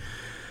receiving.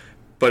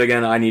 But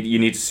again, you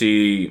need to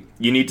see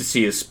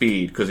his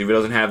speed, because if he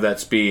doesn't have that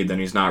speed, then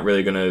he's not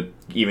really going to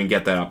even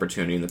get that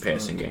opportunity in the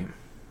passing game.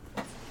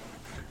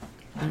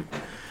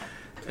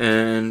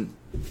 And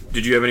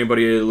did you have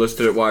anybody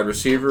listed at wide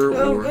receiver?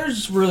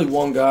 There's really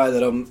one guy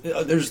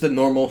that there's the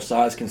normal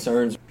size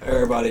concerns.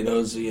 Everybody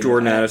knows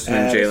Jordan Addison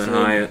and Jalen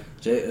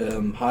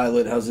Hyatt.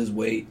 Hyatt, how's his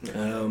weight?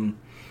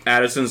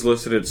 Addison's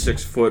listed at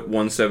 6 foot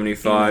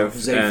 175.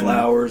 Zay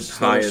Flowers,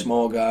 another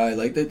small guy.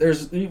 Like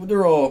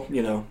they're all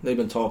they've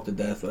been talked to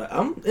death. But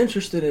I'm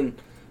interested in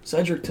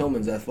Cedric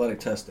Tillman's athletic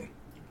testing.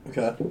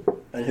 Okay,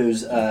 and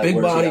who's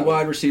big body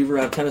wide receiver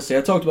out of Tennessee.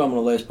 I talked about him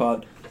on the last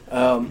pod.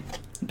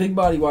 Big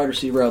body wide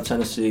receiver out of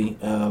Tennessee.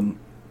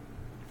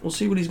 We'll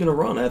see what he's going to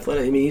run.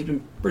 Athletic. He's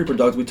been pretty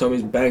productive. We told him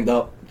he's banged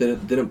up.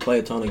 Didn't play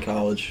a ton in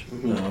college.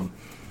 Mm-hmm.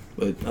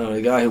 But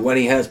the guy who, when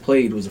he has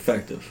played, was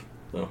effective.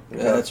 So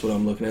that's what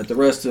I'm looking at. The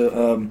rest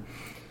of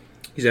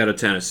he's out of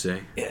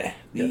Tennessee. Yeah,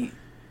 the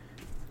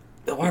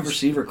wide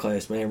receiver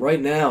class, man. Right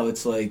now,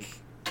 it's like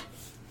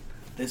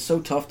it's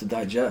so tough to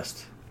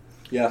digest.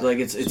 Yeah.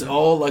 It's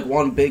all like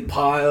one big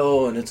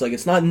pile, and it's like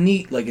it's not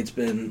neat like it's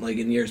been like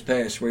in years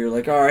past, where you're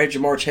like, all right,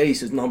 Jamar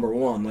Chase is number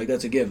one, like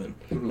that's a given,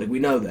 like we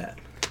know that.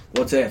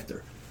 What's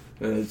after?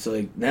 And it's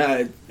like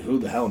who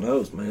the hell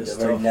knows, man? It's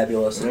very tough.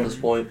 nebulous at this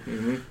point.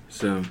 Mm-hmm.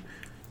 So,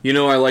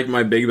 I like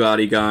my big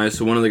body guys.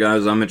 So one of the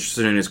guys I'm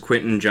interested in is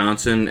Quentin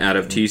Johnson out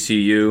of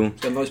TCU.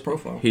 He's got a nice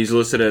profile. He's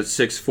listed at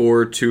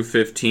 6'4",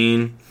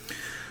 215.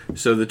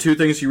 So the two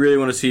things you really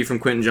want to see from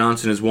Quentin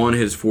Johnson is, one,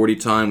 his 40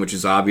 time, which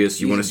is obvious.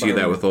 You want to see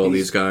that with all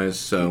these guys.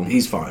 So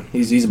he's fine.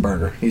 He's a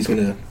burner. He's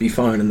going to be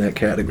fine in that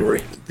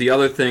category. The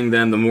other thing,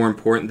 then, the more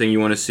important thing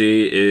you want to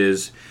see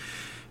is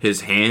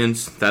his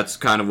hands. That's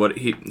kind of what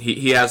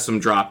he has some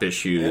drop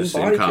issues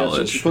in college.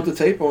 Catches. You put the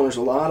tape on. There's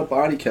a lot of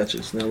body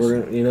catches. Now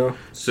we're gonna,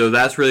 So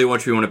that's really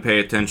what you want to pay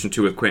attention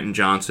to with Quentin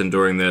Johnson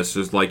during this.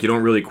 Is like you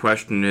don't really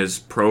question his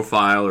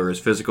profile or his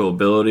physical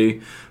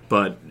ability,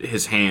 but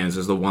his hands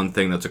is the one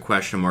thing that's a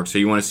question mark. So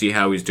you want to see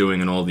how he's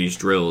doing in all these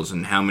drills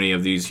and how many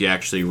of these he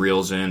actually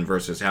reels in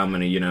versus how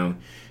many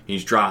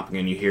he's dropping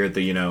and you hear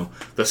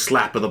the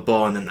slap of the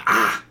ball and then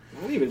Not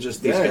even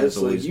just these that. guys It's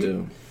always like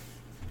do.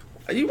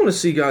 You want to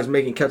see guys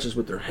making catches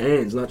with their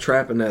hands, not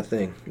trapping that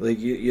thing. Like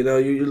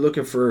you're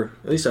looking for.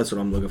 At least that's what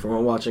I'm looking for.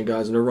 I'm watching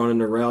guys and they're running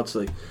their routes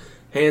like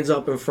hands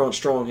up in front,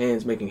 strong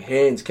hands, making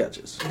hands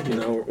catches.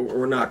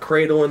 We're not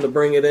cradling to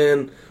bring it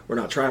in. We're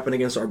not trapping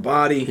against our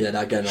body. Yeah,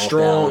 not getting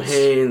strong off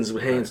balance.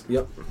 hands.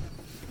 Yep.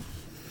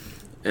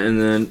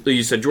 And then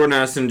you said Jordan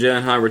Addison and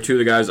Jalen Hyatt were two of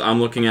the guys I'm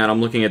looking at. I'm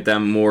looking at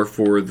them more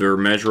for their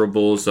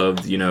measurables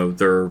of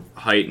their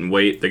height and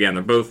weight. Again,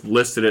 they're both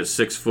listed at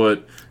 6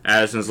 foot.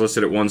 Addison's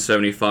listed at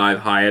 175,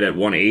 Hyatt at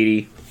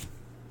 180.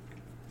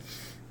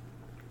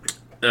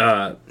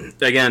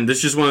 Again, this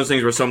is just one of those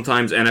things where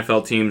sometimes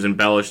NFL teams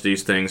embellish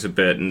these things a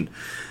bit. And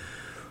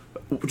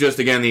just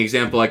again, the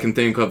example I can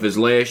think of is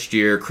last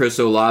year, Chris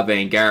Olave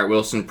and Garrett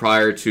Wilson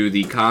prior to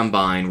the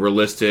combine were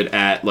listed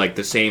at like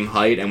the same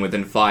height and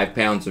within 5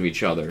 pounds of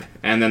each other.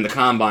 And then the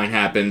combine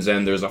happens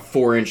and there's a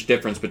 4-inch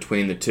difference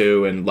between the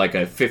two and like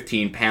a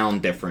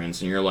 15-pound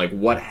difference. And you're like,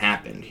 what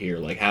happened here?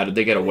 Like, how did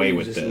they get away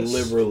with just this?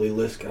 Liberally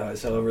list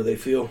guys however they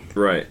feel.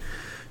 Right.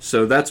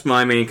 So that's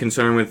my main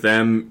concern with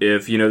them.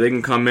 If they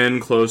can come in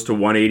close to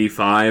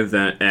 185,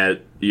 then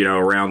at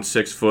around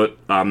 6 foot,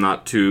 I'm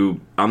not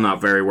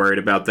very worried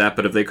about that.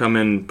 But if they come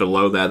in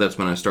below that, that's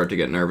when I start to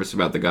get nervous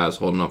about the guys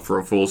holding up for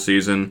a full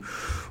season,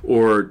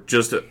 or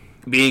just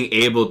being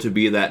able to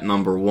be that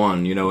number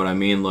one. You know what I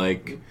mean?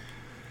 Like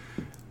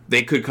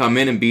they could come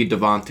in and beat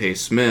Devontae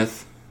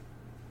Smith,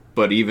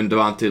 but even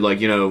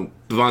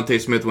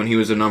Devontae Smith, when he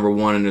was a number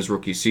one in his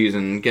rookie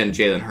season, again,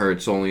 Jalen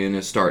Hurts only in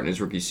his start in his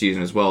rookie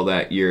season as well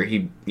that year,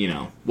 he,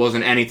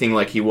 wasn't anything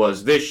like he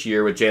was this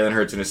year with Jalen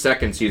Hurts in his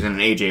second season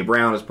and A.J.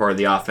 Brown as part of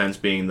the offense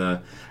being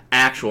the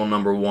actual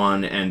number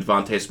one and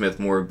Devontae Smith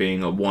more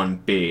being a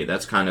 1B.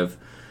 That's kind of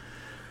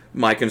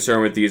my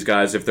concern with these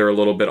guys. If they're a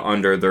little bit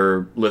under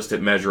their listed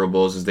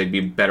measurables, is they'd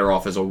be better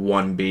off as a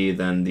 1B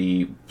than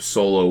the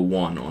solo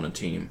 1 on a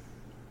team.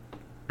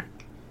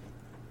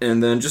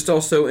 And then just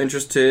also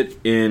interested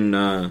in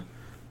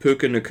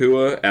Puka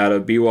Nacua out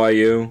of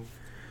BYU.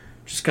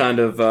 Just kind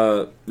of,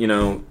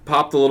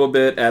 popped a little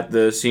bit at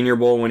the Senior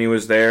Bowl when he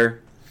was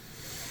there.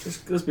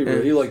 Let's be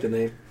real. You like the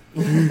name.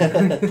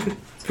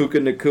 Puka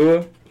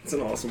Nacua. It's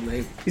an awesome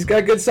name. He's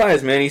got good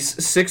size, man. He's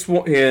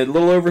 6'1", a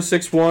little over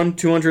 6'1",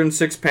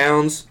 206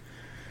 pounds.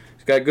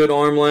 He's got good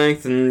arm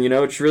length, and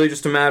it's really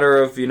just a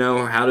matter of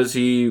how does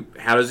he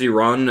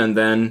run, and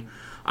then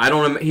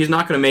he's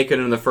not going to make it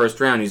in the first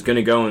round. He's going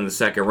to go in the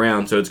second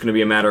round, so it's going to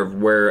be a matter of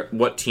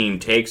what team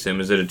takes him.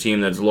 Is it a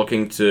team that's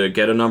looking to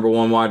get a number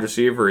one wide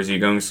receiver? Is he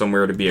going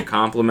somewhere to be a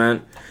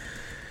compliment?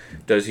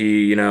 Does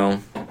he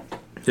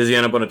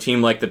end up on a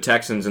team like the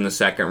Texans in the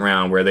second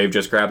round where they've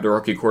just grabbed a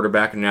rookie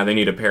quarterback and now they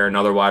need to pair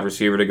another wide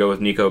receiver to go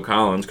with Nico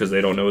Collins because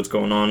they don't know what's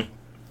going on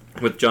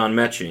with John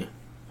Mechie?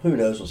 Who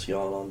knows what's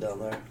going on down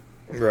there?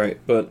 Right,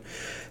 but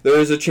there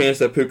is a chance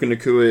that Puka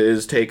Nacua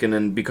is taken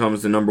and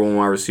becomes the number one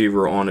wide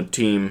receiver on a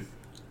team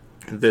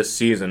this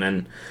season.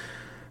 And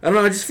I don't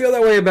know, I just feel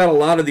that way about a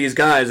lot of these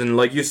guys. And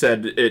like you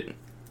said,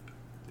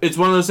 it's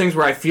one of those things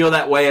where I feel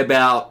that way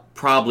about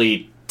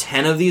probably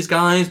 10 of these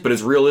guys, but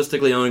it's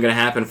realistically only going to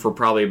happen for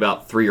probably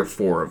about 3 or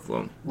 4 of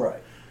them.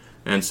 Right.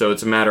 And so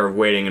it's a matter of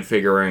waiting and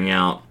figuring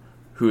out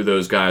who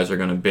those guys are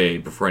going to be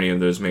before any of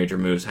those major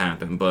moves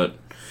happen. But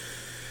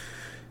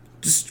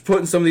just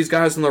putting some of these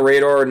guys on the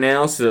radar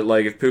now so that,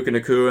 like, if Puka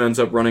Nacua ends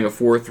up running a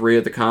 4.3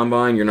 at the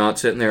Combine, you're not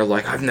sitting there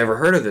like, I've never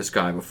heard of this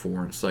guy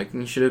before. It's like,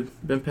 you should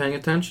have been paying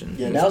attention.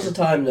 Yeah, now's the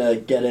time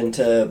to get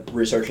into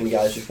researching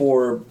guys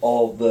before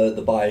all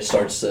the bias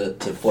starts to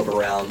flip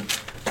around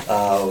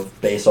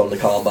based on the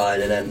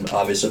Combine, and then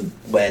obviously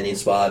landing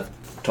spot.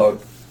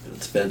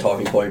 It's been a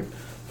talking point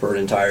for an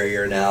entire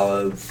year now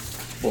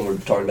of when we're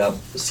talking about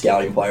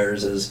scouting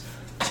players is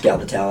scout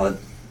the talent,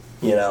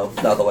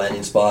 not the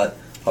landing spot.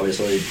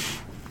 Obviously,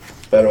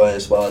 better landing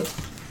spot,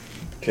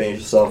 change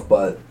yourself,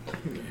 but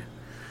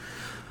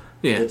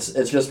yeah, it's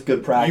just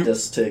good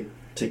practice to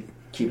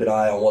keep an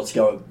eye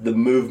on the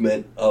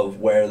movement of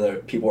where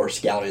the people are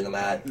scouting them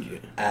at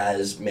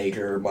as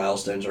major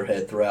milestones are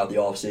hit throughout the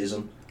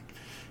offseason.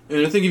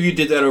 And I think if you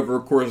did that over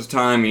a course of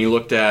time and you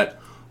looked at,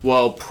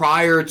 well,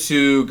 prior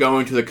to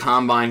going to the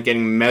combine,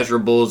 getting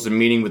measurables and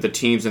meeting with the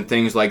teams and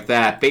things like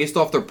that, based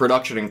off their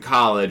production in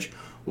college,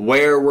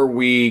 where were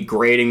we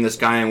grading this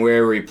guy and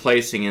where were we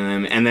placing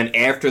him? And then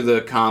after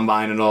the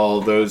combine and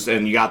all those,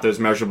 and you got those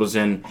measurables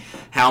in,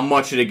 how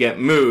much did it get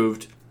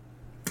moved?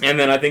 And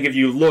then I think if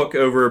you look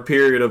over a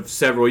period of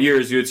several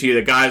years, you would see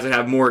the guys that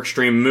have more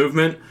extreme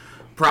movement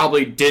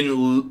probably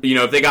didn't,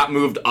 if they got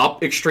moved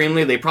up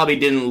extremely, they probably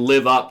didn't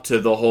live up to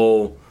the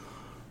whole,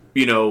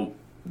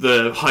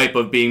 the hype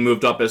of being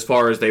moved up as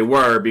far as they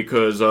were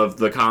because of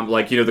the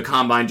the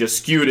combine just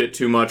skewed it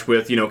too much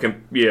with, the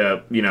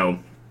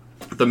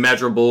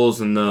measurables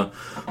and the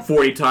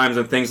 40 times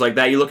and things like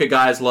that. You look at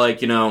guys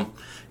like,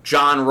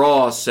 John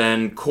Ross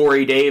and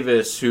Corey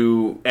Davis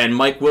and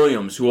Mike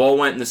Williams, who all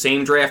went in the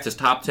same draft as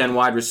top 10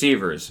 wide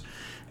receivers.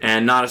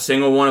 And not a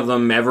single one of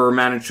them ever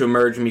managed to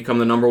emerge and become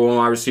the number one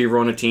wide receiver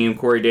on a team.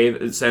 Corey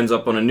Davis ends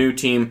up on a new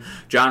team.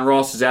 John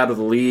Ross is out of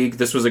the league.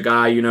 This was a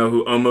guy,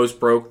 who almost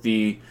broke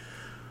the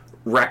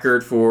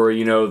record for,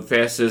 the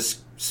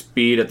fastest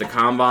speed at the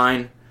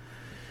combine.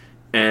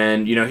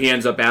 And, he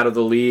ends up out of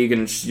the league,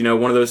 and,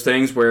 one of those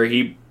things where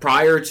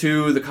prior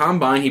to the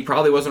combine, he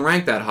probably wasn't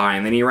ranked that high.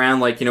 And then he ran,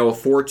 a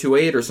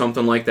 4.28 or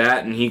something like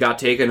that, and he got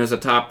taken as a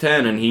top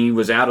 10, and he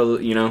was out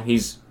of,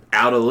 he's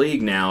out of the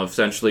league now,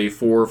 essentially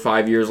 4 or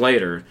 5 years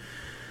later.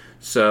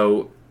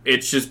 So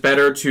it's just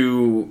better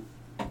to...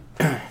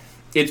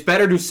 It's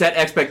better to set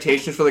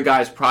expectations for the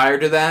guys prior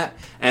to that,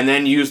 and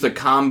then use the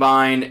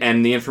combine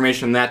and the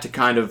information on that to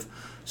kind of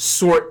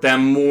sort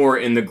them more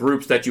in the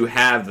groups that you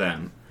have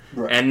them.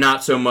 Right. And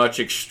not so much,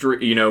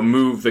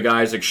 move the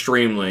guys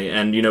extremely.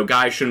 And,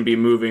 guys shouldn't be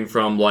moving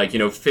from,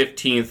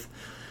 15th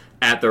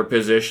at their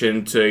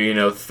position to,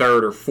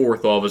 3rd or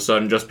 4th all of a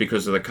sudden just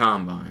because of the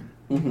combine.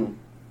 Mm-hmm.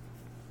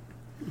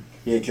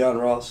 Yeah, John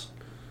Ross.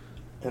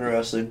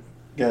 Interesting.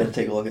 Got to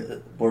take a look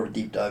at more of a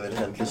deep dive into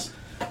him.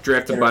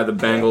 Drafted by the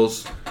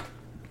Bengals.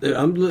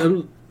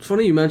 I'm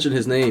funny you mentioned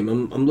his name.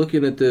 I'm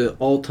looking at the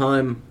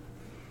all-time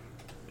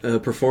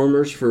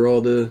performers for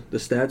all the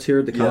stats here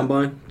at the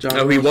combine.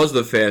 John he was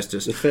the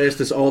fastest. The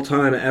fastest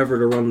all-time ever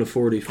to run the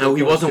 40. No,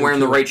 he wasn't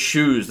wearing the right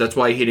shoes. That's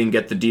why he didn't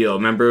get the deal.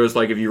 Remember, it was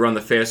like if you run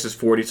the fastest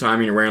 40 time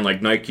and you're wearing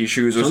Nike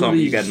shoes or something,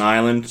 you get an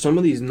island. Some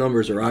of these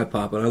numbers are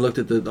eye-popping. I looked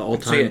at the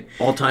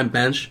all-time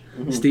bench.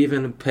 Mm-hmm.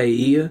 Stephen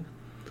Paea,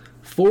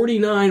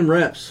 49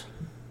 reps.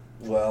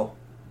 Wow.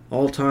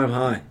 All-time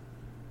high.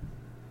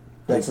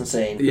 That's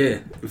insane. Yeah.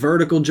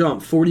 Vertical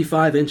jump,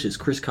 45 inches.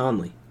 Chris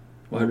Conley,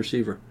 wide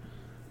receiver.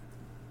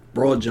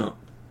 Broad jump,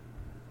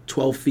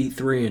 12 feet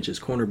 3 inches.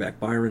 Cornerback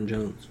Byron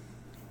Jones.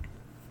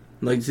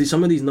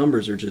 Some of these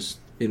numbers are just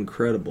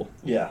incredible.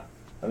 Yeah,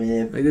 I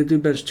mean, that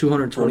dude benched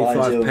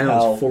 225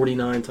 pounds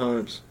 49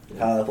 times.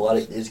 How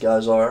athletic these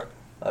guys are.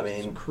 I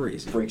mean, it's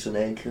crazy. Freaks of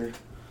nature.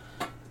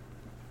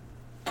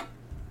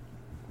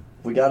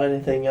 We got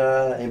anything?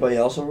 Anybody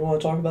else we want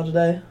to talk about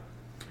today?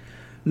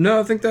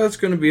 No, I think that's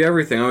going to be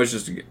everything. I was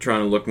just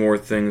trying to look more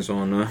things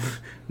on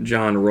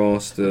John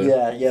Ross. We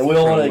don't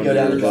want to go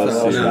down the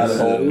rabbit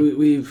hole.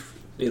 We've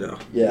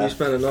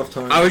spent enough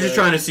time. I was just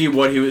trying to see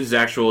what his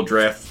actual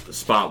draft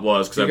spot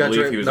was, because I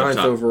believe he was ninth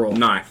up top. Overall.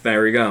 Ninth,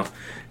 there we go.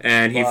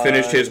 And he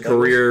finished his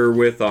career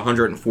with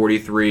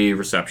 143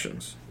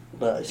 receptions.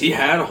 Nice. He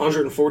had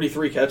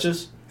 143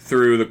 catches?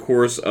 Through the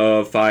course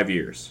of 5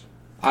 years.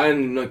 I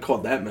didn't know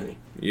caught that many.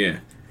 Yeah.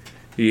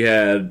 He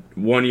had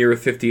 1 year of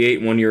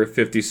 58, 1 year of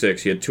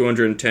 56. He had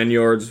 210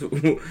 yards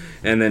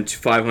and then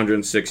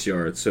 506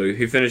 yards. So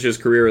he finished his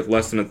career with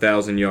less than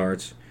 1,000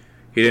 yards.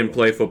 He didn't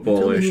play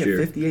football last year. He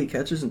had 58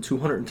 catches and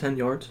 210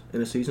 yards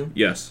in a season?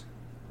 Yes.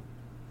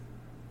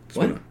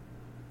 What?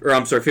 Or,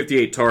 I'm sorry,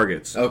 58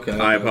 targets. Okay.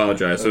 I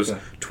apologize. Okay. So it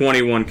was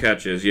 21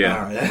 catches, yeah.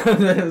 All right.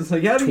 It's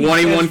like, how do you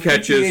 21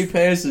 catch 58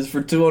 passes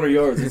for 200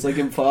 yards? It's like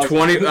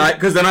impossible.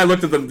 Because then I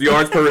looked at the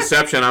yards per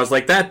reception. I was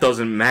like, that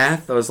doesn't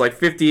math. I was like,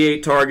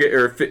 58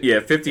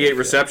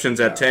 receptions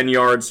at 10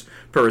 yards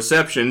per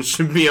reception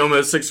should be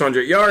almost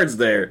 600 yards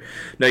there.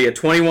 No, he had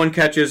 21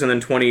 catches and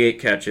then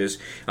 28 catches.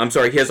 I'm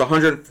sorry, he has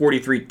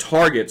 143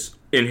 targets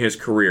in his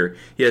career.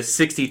 He has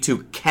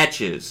 62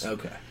 catches.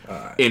 Okay.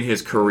 Right. In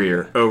his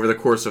career over the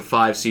course of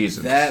 5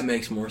 seasons. That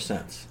makes more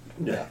sense.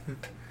 Yeah.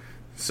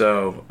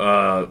 So,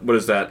 what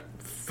is that?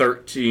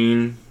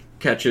 13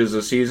 catches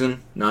a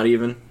season? Not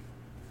even?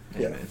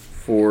 Yeah.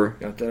 4.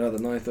 Got that out of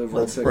the ninth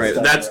overall. Right.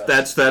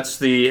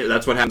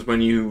 That's what happens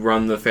when you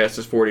run the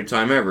fastest 40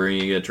 time ever.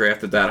 You get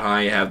drafted that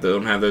high, you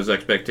don't have those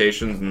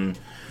expectations, and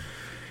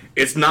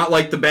it's not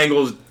like the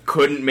Bengals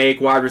couldn't make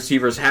wide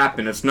receivers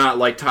happen. It's not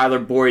like Tyler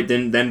Boyd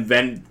didn't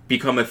then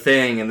become a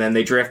thing, and then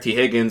they draft T.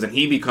 Higgins, and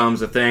he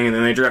becomes a thing, and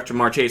then they draft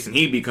Jamar Chase, and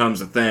he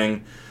becomes a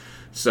thing.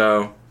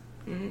 So,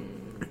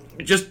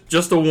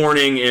 just a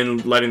warning in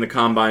letting the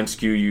combine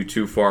skew you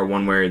too far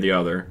one way or the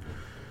other.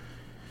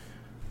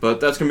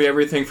 But that's going to be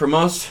everything from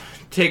us.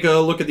 Take a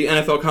look at the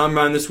NFL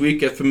Combine this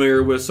week. Get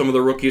familiar with some of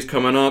the rookies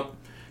coming up.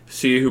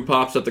 See who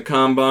pops at the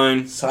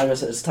combine. Simon,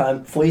 it's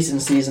time.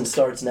 Fleecing season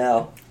starts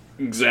now.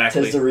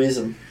 Exactly. Tis the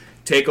reason.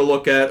 Take a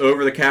look at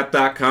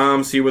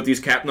overthecap.com, see what these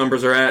cap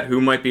numbers are at,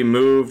 who might be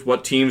moved,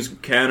 what teams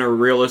can or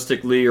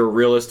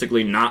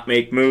realistically not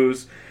make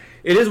moves.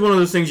 It is one of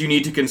those things you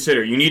need to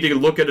consider. You need to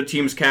look at a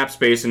team's cap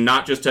space and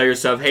not just tell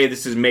yourself, hey,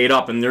 this is made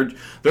up, and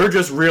they're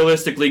just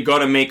realistically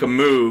going to make a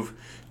move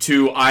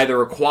to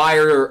either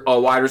acquire a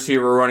wide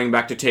receiver or running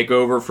back to take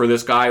over for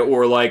this guy,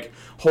 or like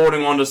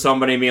holding on to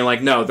somebody and being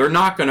like, no, they're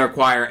not going to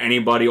acquire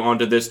anybody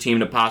onto this team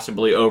to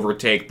possibly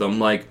overtake them.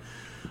 Like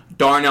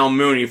Darnell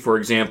Mooney, for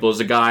example, is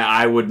a guy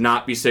I would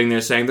not be sitting there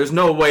saying, there's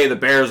no way the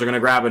Bears are going to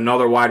grab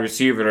another wide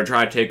receiver to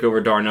try to take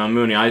over Darnell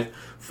Mooney. I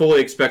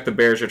fully expect the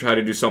Bears to try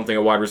to do something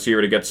at wide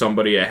receiver to get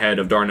somebody ahead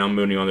of Darnell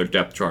Mooney on their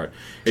depth chart.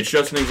 It's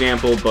just an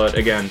example, but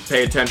again,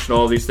 pay attention to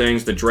all these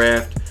things, the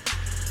draft,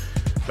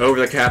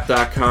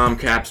 overthecap.com,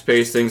 cap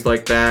space, things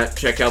like that.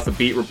 Check out the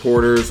beat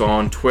reporters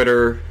on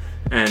Twitter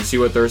and see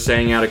what they're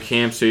saying out of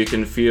camp so you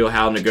can feel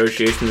how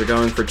negotiations are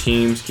going for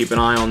teams. Keep an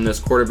eye on this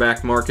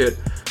quarterback market.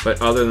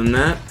 But other than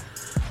that,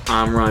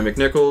 I'm Ryan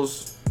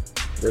McNichols.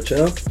 Rich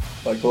out.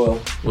 Bye,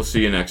 Coyle. We'll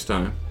see you next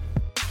time.